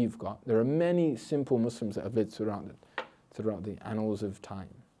degree you've got. There are many simple Muslims that have lived throughout the annals of time.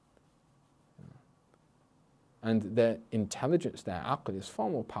 And their intelligence, their aql is far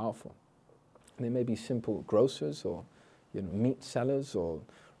more powerful. They may be simple grocers or meat sellers or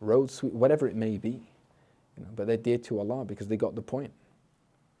road sweep, whatever it may be. But they're dear to Allah because they got the point.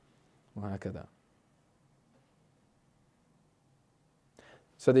 وهكذا.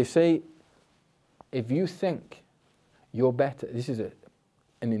 So they say, if you think you're better, this is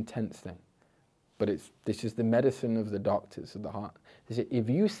an intense thing, but this is the medicine of the doctors of the heart. They say, if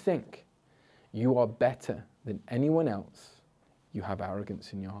you think you are better than anyone else, you have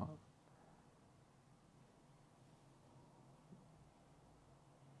arrogance in your heart.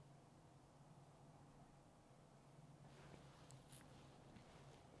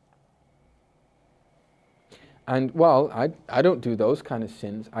 And well, I don't do those kind of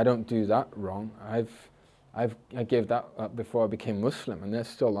sins. I don't do that wrong. I gave that up before I became Muslim, and they're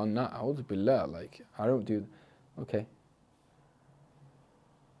still on that. A'udhu billah, I don't do. Okay.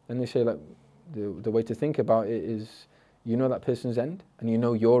 Then they say the way to think about it is, that person's end, and you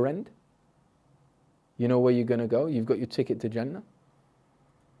know your end. You know where you're going to go. You've got your ticket to Jannah.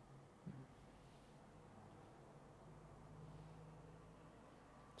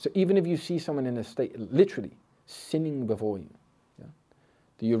 So even if you see someone in a state, literally, sinning before you,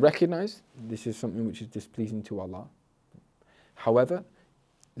 do you recognize this is something which is displeasing to Allah? However,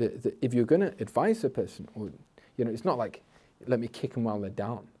 if you're going to advise a person, or it's not like, let me kick them while they're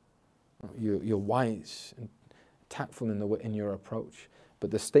down. You're wise and tactful in your approach.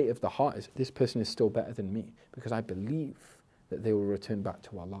 But the state of the heart is, this person is still better than me because I believe that they will return back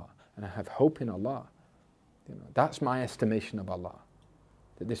to Allah. And I have hope in Allah. That's my estimation of Allah,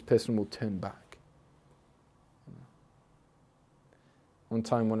 that this person will turn back. One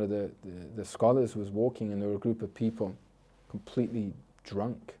time one of the scholars was walking and there were a group of people completely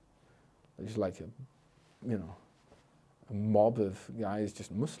drunk. Just like a mob of guys,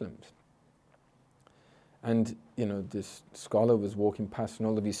 just Muslims. And this scholar was walking past and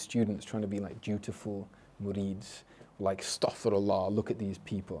all of his students trying to be like dutiful murids, like astaghfirullah, look at these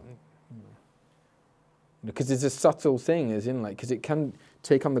people. Because it's a subtle thing, because it can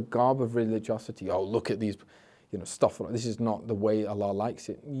take on the garb of religiosity. Oh, look at these, stuff. This is not the way Allah likes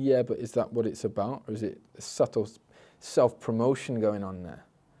it. Yeah, but is that what it's about? Or is it a subtle self-promotion going on there?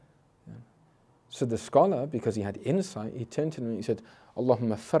 Yeah. So the scholar, because he had insight, he turned to him and he said,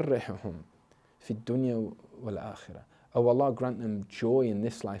 Allahumma farrihum. fi dunya wal akhirah. Oh Allah, grant them joy in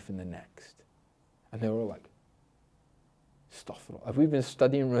this life and the next. And they were all like, astaghfirullah, have we been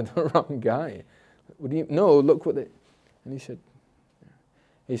studying with the wrong guy? What do you, no, look what they, and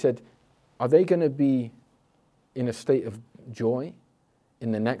he said, are they going to be in a state of joy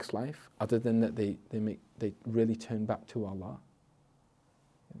in the next life, other than that they really turn back to Allah?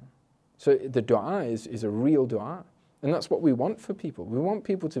 You know? So the dua is a real dua, and that's what we want for people. We want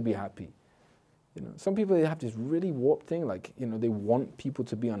people to be happy. You know, some people, they have this really warped thing, like, you know, they want people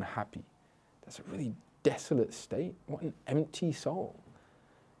to be unhappy. That's a really desolate state. What an empty soul.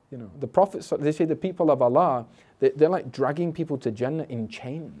 You know, the Prophet, they say the people of Allah, they're like dragging people to Jannah in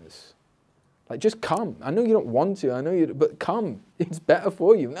chains. Like, just come. I know you don't want to, I know you, but come. It's better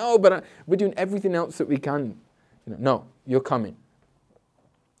for you. No, but we're doing everything else that we can. You know, no, you're coming.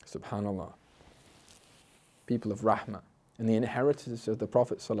 Subhanallah. People of Rahmah and the inheritors of the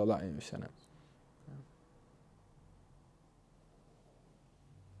Prophet sallallahu alaihi wasallam.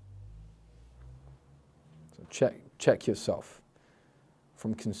 So check yourself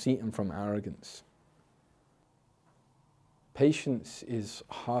from conceit and from arrogance. Patience is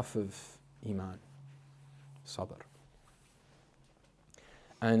half of Iman, sabr.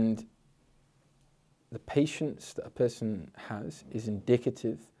 And the patience that a person has is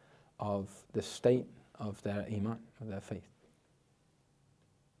indicative of the state of their Iman, of their faith.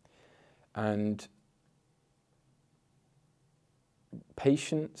 And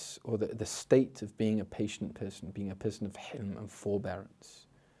patience, or the state of being a patient person, being a person of hilm and forbearance,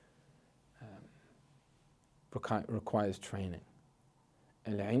 requires training.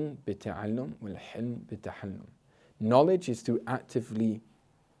 Al-ilm bita'allum wal-hilm bitahallum. Knowledge is through actively,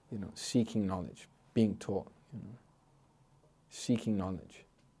 you know, seeking knowledge, being taught, you know, seeking knowledge.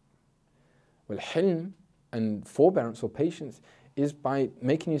 Wal-hilm, and forbearance or patience, is by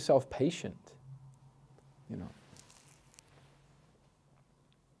making yourself patient, you know.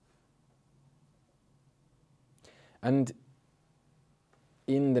 And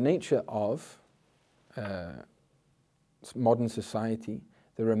in the nature of modern society,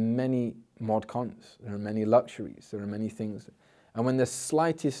 there are many mod cons, there are many luxuries, there are many things. And when the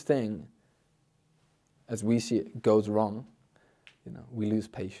slightest thing, as we see it, goes wrong, you know, we lose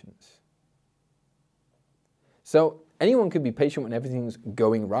patience. So anyone can be patient when everything's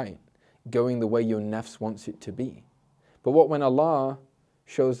going right, going the way your nafs wants it to be. But what when Allah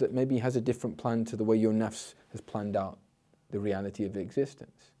shows that maybe He has a different plan to the way your nafs has planned out the reality of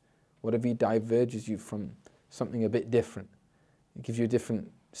existence? What if He diverges you from something a bit different? It gives you a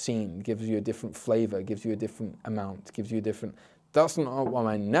different scene, gives you a different flavor, gives you a different amount, gives you a different... That's not what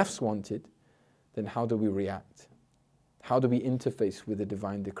my nafs wanted. Then how do we react? How do we interface with the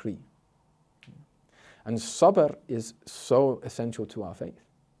divine decree? And sabr is so essential to our faith.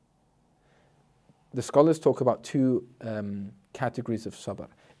 The scholars talk about two categories of sabr.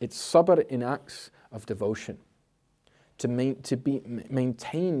 It's sabr in acts of devotion. To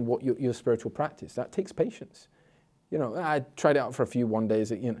maintain what your spiritual practice. That takes patience. You know, I tried it out for a few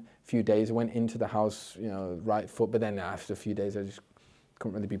days. I went into the house, you know, right foot, but then after a few days, I just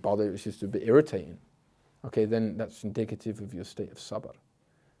couldn't really be bothered. It was just a bit irritating. Okay, then that's indicative of your state of sabr.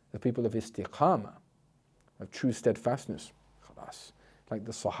 The people of istiqamah, of true steadfastness, khalas, like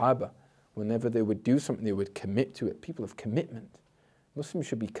the Sahaba, whenever they would do something, they would commit to it. People of commitment. Muslims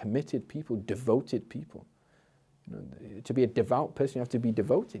should be committed people, devoted people. You know, to be a devout person, you have to be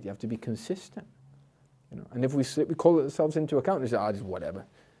devoted. You have to be consistent. You know, and if we slip, we call ourselves into account and say, just whatever,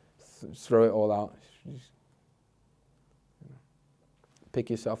 throw it all out. Just, you know, pick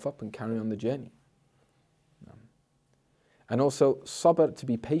yourself up and carry on the journey. And also, sabr, to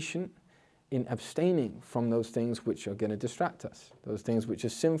be patient in abstaining from those things which are going to distract us, those things which are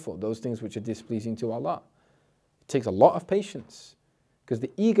sinful, those things which are displeasing to Allah. It takes a lot of patience because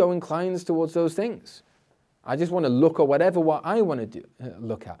the ego inclines towards those things. I just want to look at what I want to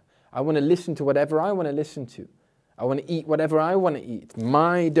look at. I want to listen to whatever I want to listen to. I want to eat whatever I want to eat.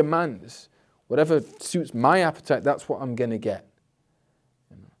 My demands, whatever suits my appetite, that's what I'm going to get.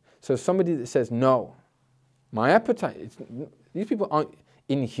 You know? So somebody that says, no, my appetite, these people aren't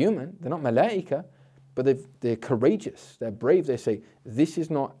inhuman, they're not malaika, but they're courageous, they're brave. They say, this is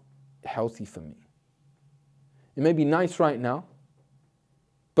not healthy for me. It may be nice right now,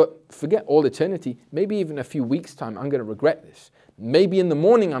 but forget all eternity, maybe even a few weeks' time, I'm going to regret this. Maybe in the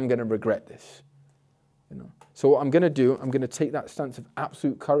morning I'm going to regret this. You know? So what I'm going to do, I'm going to take that stance of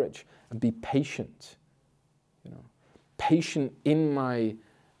absolute courage and be patient. You know? Patient in my,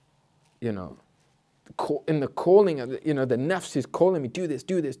 you know, in the calling of, you know, the nafs is calling me, do this,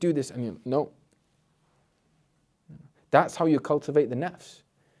 do this, do this, and you know, no. That's how you cultivate the nafs.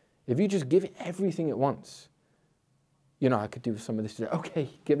 If you just give it everything at once, you know, I could do some of this today. Okay,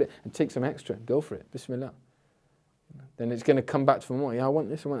 give it and take some extra. Go for it. Bismillah. Then it's going to come back for more. Yeah, I want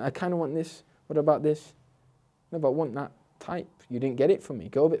this. I kind of want this. What about this? No, but I want that type. You didn't get it from me.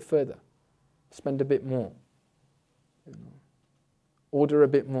 Go a bit further. Spend a bit more. You know. Order a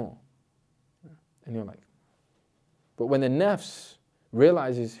bit more. And you're like, but when the nafs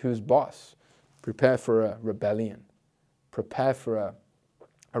realizes who's boss, prepare for a rebellion. Prepare for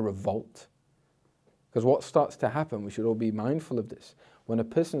a revolt. Because what starts to happen, we should all be mindful of this, when a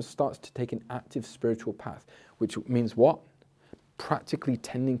person starts to take an active spiritual path, which means what? Practically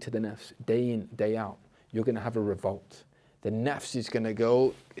tending to the nafs day in, day out, you're going to have a revolt. The nafs is going to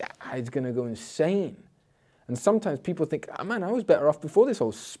go, it's going to go insane. And sometimes people think, oh man, I was better off before this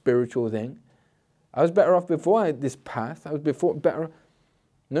whole spiritual thing. I was better off before I had this path. I was before better.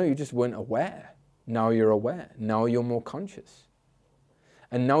 No, you just weren't aware. Now you're aware. Now you're more conscious.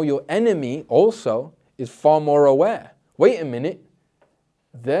 And now your enemy also is far more aware. Wait a minute.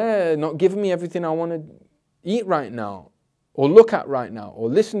 They're not giving me everything I want to eat right now, or look at right now, or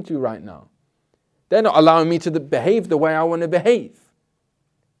listen to right now. They're not allowing me to behave the way I want to behave.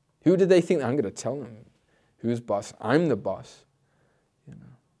 Who do they think? I'm going to tell them who's boss. I'm the boss. You know.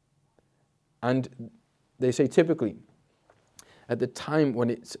 And they say typically, at the time when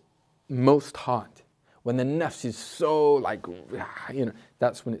it's most hard, when the nafs is so like, you know,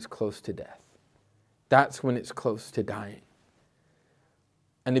 that's when it's close to death. That's when it's close to dying.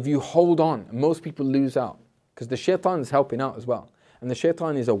 And if you hold on, most people lose out, because the shaitan is helping out as well. And the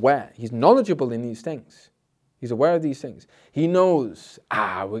shaitan is aware. He's knowledgeable in these things. He's aware of these things. He knows,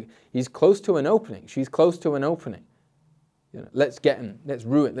 he's close to an opening. She's close to an opening. You know, let's get him. Let's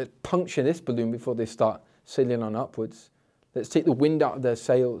ruin. Let's puncture this balloon before they start sailing on upwards. Let's take the wind out of their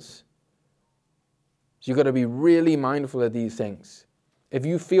sails. So you've got to be really mindful of these things. If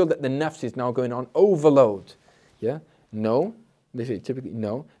you feel that the nafs is now going on overload, yeah, know, they say typically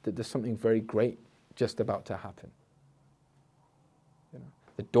know that there's something very great just about to happen. You know,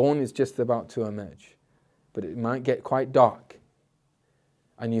 the dawn is just about to emerge, but it might get quite dark,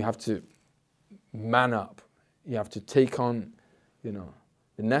 and you have to man up. You have to take on, you know,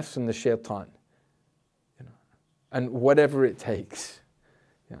 the nafs and the shaitan, you know, and whatever it takes.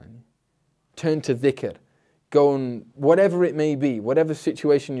 You know, turn to dhikr, go and whatever it may be, whatever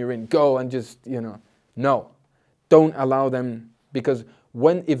situation you're in, go and just, you know, no, don't allow them, because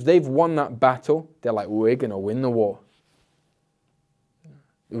if they've won that battle, they're like, we're going to win the war.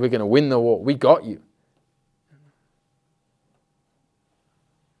 We're going to win the war. We got you.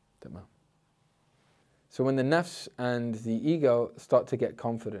 So when the nafs and the ego start to get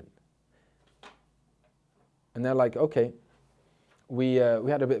confident, and they're like, okay, we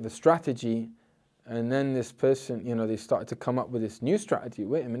had a bit of a strategy, and then this person, you know, they started to come up with this new strategy.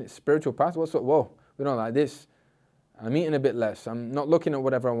 Wait a minute, spiritual path? What's up? Whoa, we don't like this. I'm eating a bit less. I'm not looking at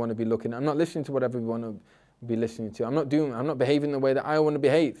whatever I want to be looking at. I'm not listening to whatever we want to be listening to. I'm not behaving the way that I want to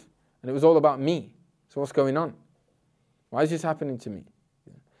behave. And it was all about me. So what's going on? Why is this happening to me?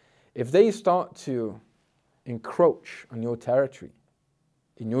 If they start to encroach on your territory,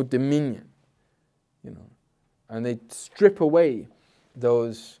 in your dominion, you know, and they strip away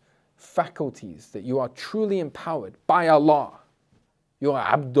those faculties that you are truly empowered by Allah, you are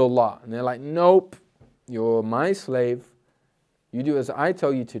Abdullah, and they're like, nope, you're my slave, you do as I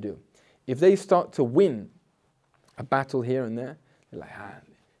tell you to do. If they start to win a battle here and there, they're like,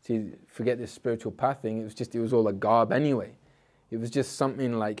 see, forget this spiritual path thing, it was all a garb anyway. It was just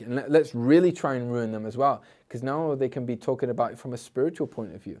something like, and let's really try and ruin them as well, because now they can be talking about it from a spiritual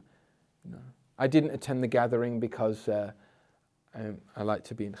point of view. You know, I didn't attend the gathering because I like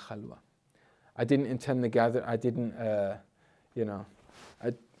to be in khalwa. I didn't attend the gathering, I didn't, you know,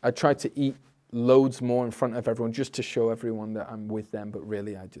 I tried to eat loads more in front of everyone just to show everyone that I'm with them, but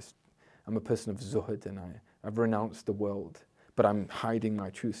really I'm a person of zuhud, and I've renounced the world, but I'm hiding my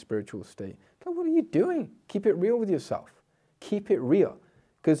true spiritual state. But what are you doing? Keep it real with yourself. Keep it real,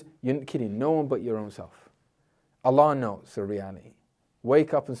 because you're not kidding no one but your own self. Allah knows the reality.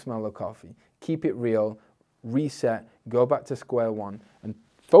 Wake up and smell the coffee. Keep it real, reset, go back to square one, and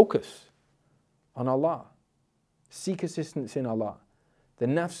focus on Allah. Seek assistance in Allah. The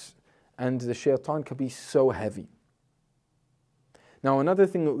nafs and the shaitan can be so heavy. Now, another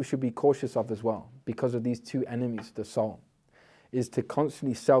thing that we should be cautious of as well, because of these two enemies of the soul, is to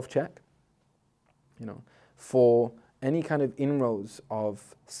constantly self-check, you know, for any kind of inroads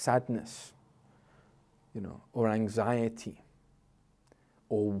of sadness, you know, or anxiety,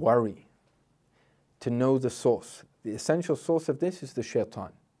 or worry, to know the source. The essential source of this is the shaitan.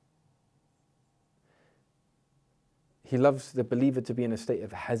 He loves the believer to be in a state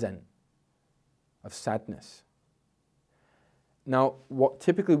of hazan, of sadness. Now, what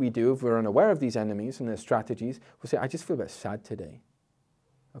typically we do if we're unaware of these enemies and their strategies, we'll say, I just feel a bit sad today.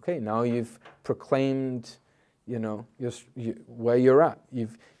 Okay, now you've proclaimed, where you're at.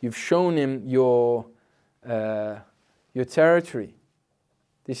 You've shown him your territory.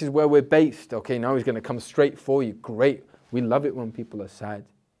 This is where we're based. Okay, now he's going to come straight for you. Great. We love it when people are sad.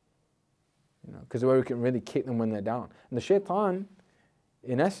 Because where we can really kick them when they're down. And the shaitan,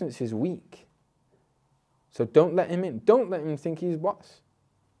 in essence, is weak. So don't let him in. Don't let him think he's boss.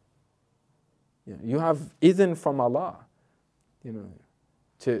 You have idhn from Allah,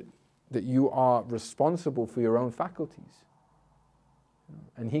 that you are responsible for your own faculties.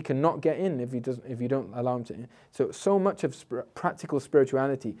 And he cannot get in if you don't allow him to in. So much of practical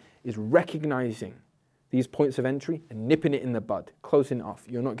spirituality is recognizing these points of entry and nipping it in the bud, closing it off.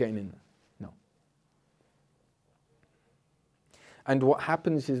 You're not getting in there. No. And what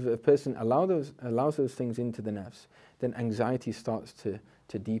happens is that a person allows those things into the nafs, then anxiety starts to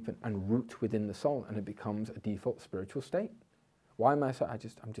deepen and root within the soul, and it becomes a default spiritual state. Why am I sad?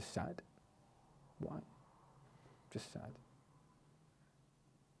 I'm just sad. Why? Just sad.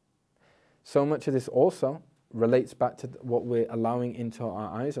 So much of this also relates back to what we're allowing into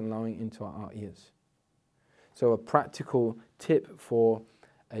our eyes and allowing into our ears. So a practical tip for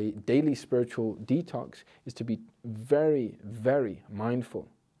a daily spiritual detox is to be very, very mindful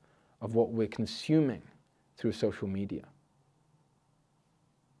of what we're consuming through social media.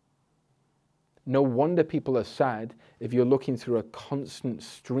 No wonder people are sad if you're looking through a constant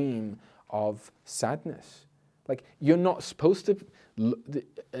stream of sadness. Like, you're not supposed to,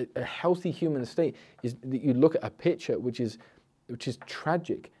 a healthy human state is that you look at a picture which is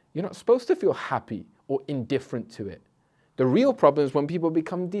tragic. You're not supposed to feel happy or indifferent to it. The real problem is when people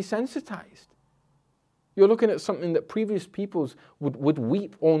become desensitized. You're looking at something that previous peoples would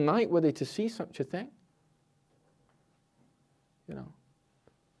weep all night were they to see such a thing.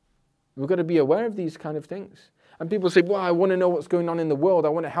 We've got to be aware of these kind of things. And people say, well, I want to know what's going on in the world. I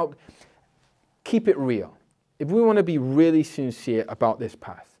want to help. Keep it real. If we want to be really sincere about this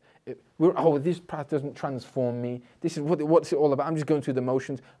path, this path doesn't transform me. This is what's it all about. I'm just going through the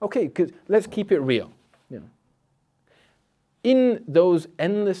motions. Okay, let's keep it real. In those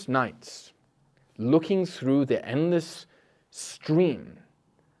endless nights, looking through the endless stream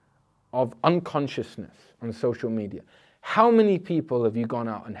of unconsciousness on social media, how many people have you gone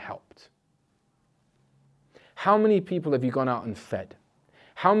out and helped? How many people have you gone out and fed?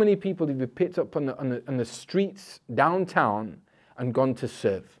 How many people have you picked up on the streets downtown and gone to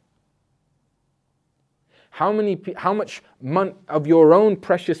serve? How much of your own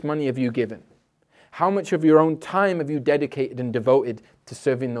precious money have you given? How much of your own time have you dedicated and devoted to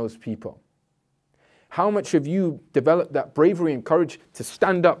serving those people? How much have you developed that bravery and courage to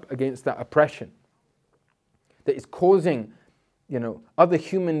stand up against that oppression that is causing, other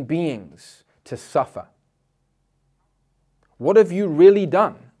human beings to suffer? What have you really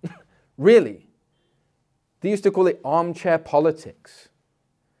done? Really? They used to call it armchair politics.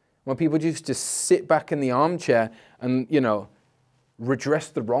 When people used to sit back in the armchair and, redress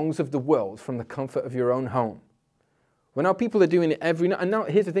the wrongs of the world from the comfort of your own home. Well, now people are doing it every night. And now,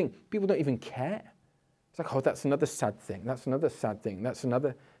 here's the thing. People don't even care. It's like, oh, that's another sad thing. That's another sad thing. That's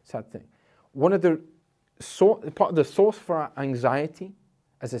another sad thing. Part of the source for our anxiety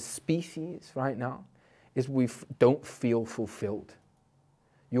as a species right now is we don't feel fulfilled.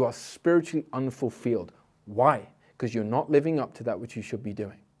 You are spiritually unfulfilled. Why? Because you're not living up to that which you should be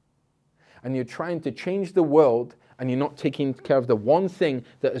doing. And you're trying to change the world, and you're not taking care of the one thing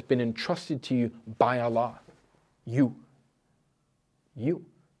that has been entrusted to you by Allah. You. You.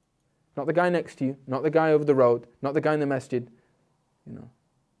 Not the guy next to you, not the guy over the road, not the guy in the masjid,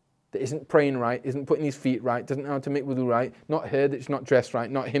 that isn't praying right, isn't putting his feet right, doesn't know how to make wudu right, not her that's not dressed right,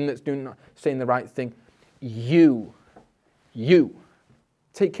 not him that's not saying the right thing. You. You.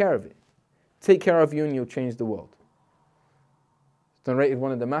 Take care of it. Take care of you and you'll change the world. Narrated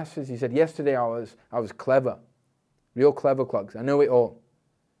one of the masters, he said, yesterday I was clever. Real clever clogs. I know it all.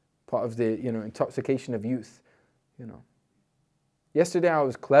 Part of the, intoxication of youth. Yesterday I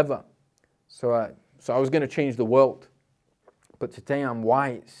was clever. So I was going to change the world. But today I'm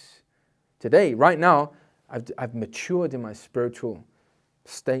wise. Today, right now, I've matured in my spiritual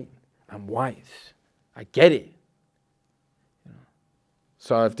state. I'm wise. I get it.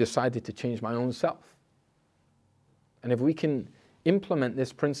 So I've decided to change my own self. And if we can implement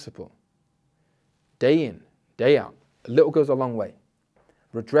this principle day in, day out, a little goes a long way.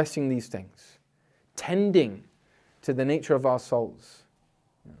 Redressing these things, tending to the nature of our souls.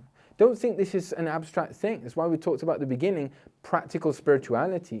 Don't think this is an abstract thing. That's why we talked about at the beginning, practical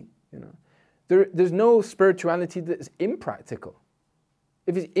spirituality. There's no spirituality that's impractical.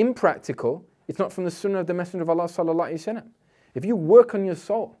 If it's impractical, it's not from the sunnah of the Messenger of Allah sallallahu alaihi wasallam. If you work on your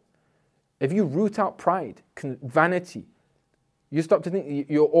soul, if you root out pride, vanity, you stop to think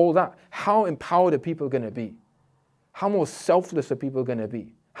you're all that, how empowered are people going to be? How more selfless are people going to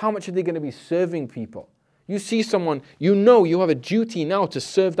be? How much are they going to be serving people? You see someone, you know you have a duty now to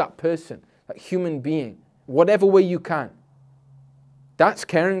serve that person, that human being, whatever way you can. That's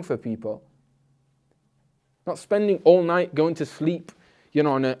caring for people. Not spending all night going to sleep,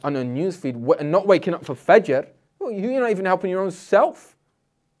 on a news feed and not waking up for Fajr. Well, you're not even helping your own self.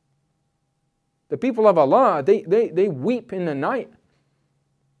 The people of Allah, they weep in the night.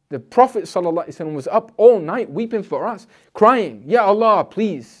 The Prophet ﷺ was up all night weeping for us, crying, Ya Allah,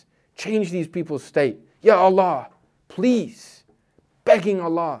 please change these people's state. Ya Allah, please. Begging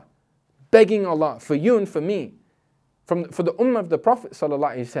Allah for you and for me, for the ummah of the Prophet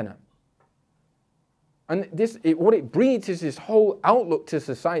ﷺ. And what it breeds is this whole outlook to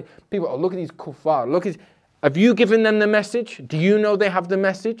society. People, oh, look at these kuffar. Have you given them the message? Do you know they have the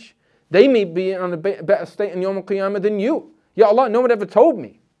message? They may be on a better state in Yawm al-Qiyamah than you. Ya Allah, no one ever told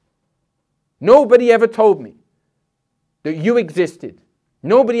me. Nobody ever told me that you existed.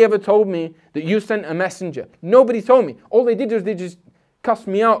 Nobody ever told me that you sent a messenger. Nobody told me. All they did was they just cussed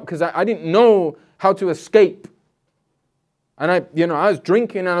me out because I didn't know how to escape. And I was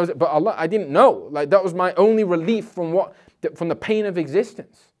drinking, but Allah, I didn't know. Like, that was my only relief from the pain of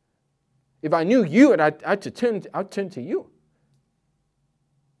existence. If I knew you, I'd turn to you.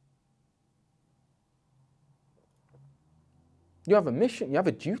 You have a mission, you have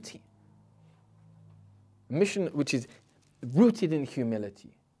a duty. A mission which is rooted in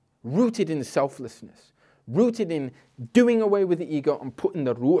humility, rooted in selflessness, rooted in doing away with the ego and putting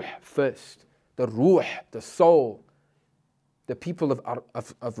the ruh first. The ruh, the soul, the people of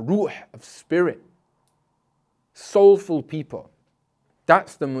ruh, of spirit, soulful people.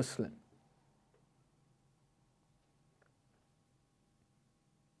 That's the Muslim.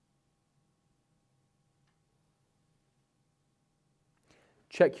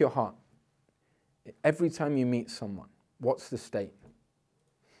 Check your heart. Every time you meet someone, what's the state?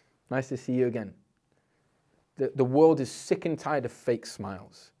 Nice to see you again. The world is sick and tired of fake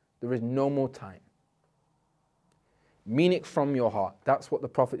smiles. There is no more time. Mean it from your heart. That's what the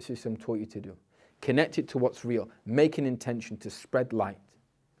Prophet ﷺ taught you to do. Connect it to what's real. Make an intention to spread light.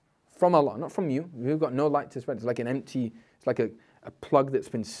 From Allah, not from you. You've got no light to spread. It's like an empty, it's like a plug that's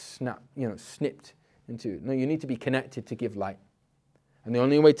been snipped into. No, you need to be connected to give light. And the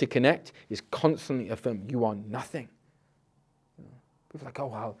only way to connect is constantly affirm, you are nothing. People are like, oh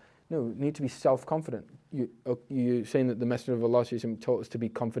wow. No, we need to be self-confident. You're saying that the Messenger of Allah taught us to be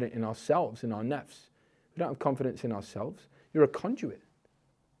confident in ourselves, in our nafs. We don't have confidence in ourselves. You're a conduit.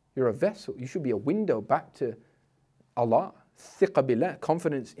 You're a vessel. You should be a window back to Allah. Thiqa billah,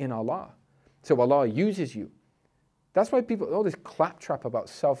 confidence in Allah. So Allah uses you. That's why people, all this claptrap about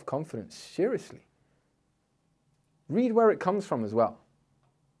self-confidence, seriously. Read where it comes from as well.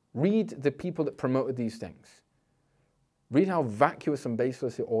 Read the people that promoted these things. Read how vacuous and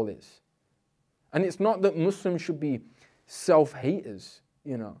baseless it all is. And it's not that Muslims should be self-haters,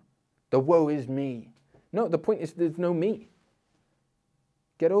 The woe is me. No, the point is there's no me.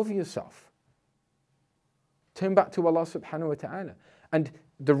 Get over yourself. Turn back to Allah subhanahu wa ta'ala. And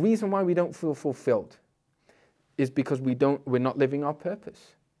the reason why we don't feel fulfilled is because we're not living our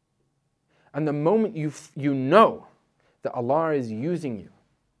purpose. And the moment you know that Allah is using you,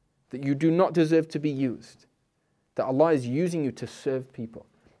 that you do not deserve to be used, that Allah is using you to serve people,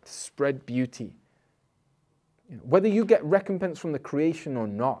 to spread beauty. Whether you get recompense from the creation or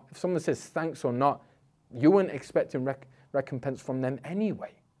not, if someone says thanks or not, you weren't expecting recompense from them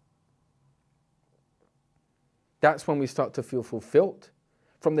anyway. That's when we start to feel fulfilled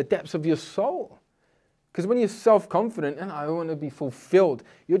from the depths of your soul. Because when you're self-confident, and I want to be fulfilled,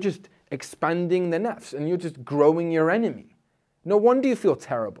 you're just expanding the nafs and you're just growing your enemy. No wonder you feel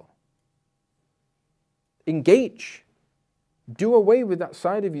terrible. Engage. Do away with that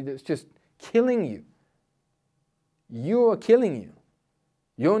side of you that's just killing you. You are killing you.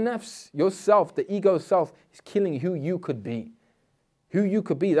 Your nafs, yourself, the ego self is killing who you could be. Who you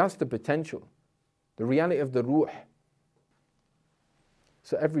could be, that's the potential. The reality of the ruh.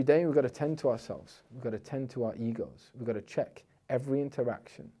 So every day we've got to tend to ourselves. We've got to tend to our egos. We've got to check every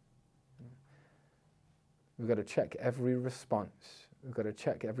interaction. We've got to check every response. We've got to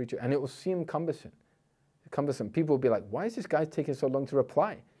check every... And it will seem cumbersome. People will be like, why is this guy taking so long to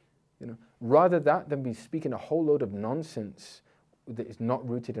reply? Rather that than be speaking a whole load of nonsense, that is not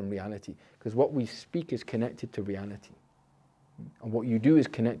rooted in reality. Because what we speak is connected to reality. And what you do is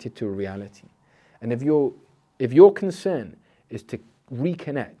connected to reality. And if your concern is to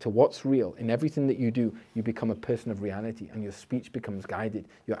reconnect to what's real in everything that you do, you become a person of reality, and your speech becomes guided,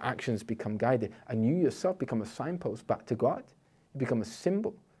 your actions become guided, and you yourself become a signpost back to God. You become a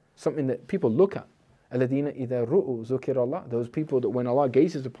symbol, something that people look at. الَّذِينَ إِذَا رُؤُوا ذُكِرَ اللَّهُ. Those people that when Allah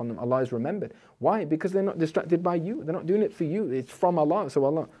gazes upon them, Allah is remembered. Why? Because they're not distracted by you. They're not doing it for you. It's from Allah. So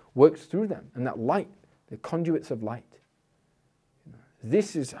Allah works through them. And that light, the conduits of light.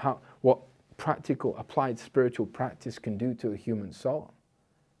 This is what practical, applied spiritual practice can do to a human soul.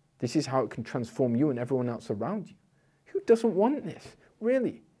 This is how it can transform you and everyone else around you. Who doesn't want this?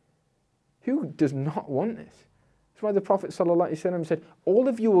 Really? Who does not want this? That's why the Prophet ﷺ said, all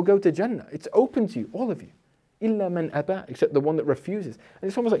of you will go to Jannah. It's open to you, all of you. إِلَّا مَنْ أَبَى, except the one that refuses. And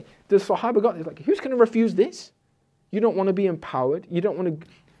it's almost like, the Sahaba got this, like, who's going to refuse this? You don't want to be empowered. You don't want to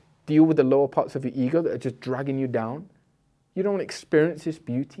deal with the lower parts of your ego that are just dragging you down. You don't want to experience this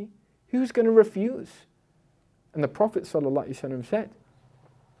beauty. Who's going to refuse? And the Prophet ﷺ said,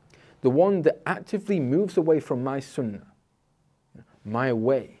 the one that actively moves away from my sunnah, my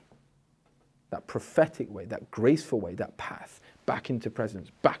way, that prophetic way, that graceful way, that path, back into presence,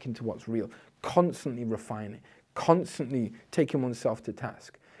 back into what's real, constantly refining, constantly taking oneself to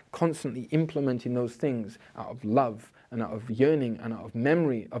task, constantly implementing those things out of love and out of yearning and out of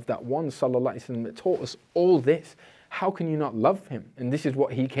memory of that one sallallahu alaihi wasallam that taught us all this. How can you not love him? And this is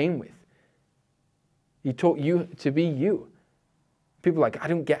what he came with. He taught you to be you. People are like, I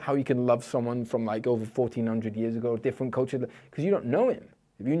don't get how you can love someone from like over 1400 years ago, different culture, because you don't know him.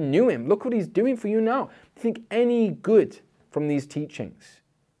 If you knew him, look what he's doing for you now. Think any good from these teachings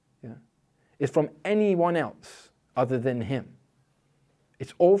is from anyone else other than him.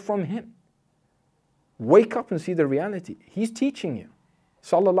 It's all from him. Wake up and see the reality. He's teaching you.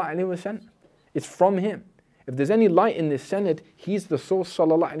 Sallallahu Alaihi Wasallam. It's from him. If there's any light in this sanad, he's the source,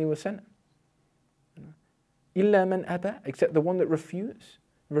 Sallallahu Alaihi Wasallam. Illa man aba, except the one that refuses.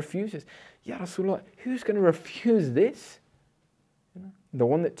 Ya Rasulullah, who's going to refuse this? The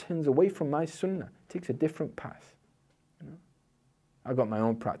one that turns away from my sunnah takes a different path. I got my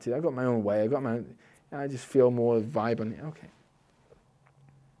own practice, I got my own way, I just feel more vibe on it. Okay.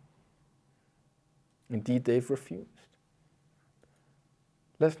 Indeed, they've refused.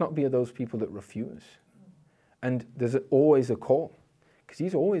 Let's not be those people that refuse. And there's always a call, because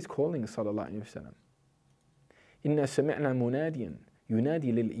he's always calling, sallallahu alaihi wasallam. Inna sami'na munadiyan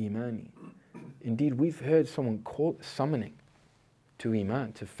yunadi lil imani. Indeed, we've heard someone summoning to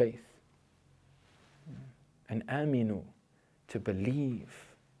iman, to faith. And aminu, to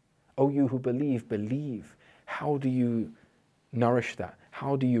believe. Oh, you who believe, believe. How do you nourish that?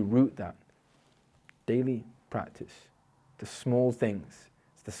 How do you root that? Daily practice. The small things,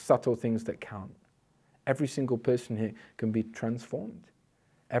 it's the subtle things that count. Every single person here can be transformed.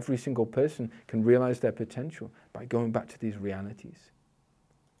 Every single person can realize their potential by going back to these realities.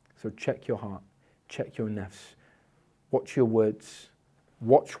 So check your heart, check your nafs, watch your words,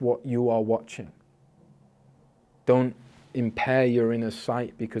 watch what you are watching. Don't impair your inner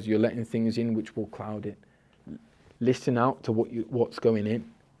sight because you're letting things in which will cloud it. Listen out to what's going in.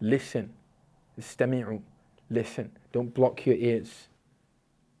 Listen. Istami'u. Listen. Don't block your ears.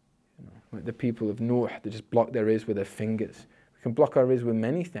 Like the people of Nuh, they just block their ears with their fingers. We can block our ears with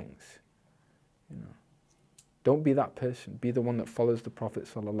many things. Don't be that person. Be the one that follows the Prophet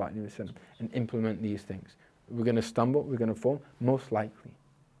ﷺ and implement these things. We're going to stumble, we're going to fall, most likely.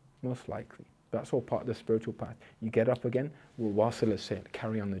 Most likely. That's all part of the spiritual path. You get up again, we'll wasil as-sayr,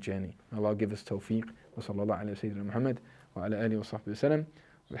 carry on the journey. Allah give us tawfiq. Wa sallallahu ala sayyidina Muhammad wa ala alihi wa sahbihi wa sallam.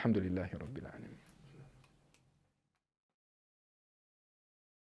 Alhamdulillahi rabbil alamin.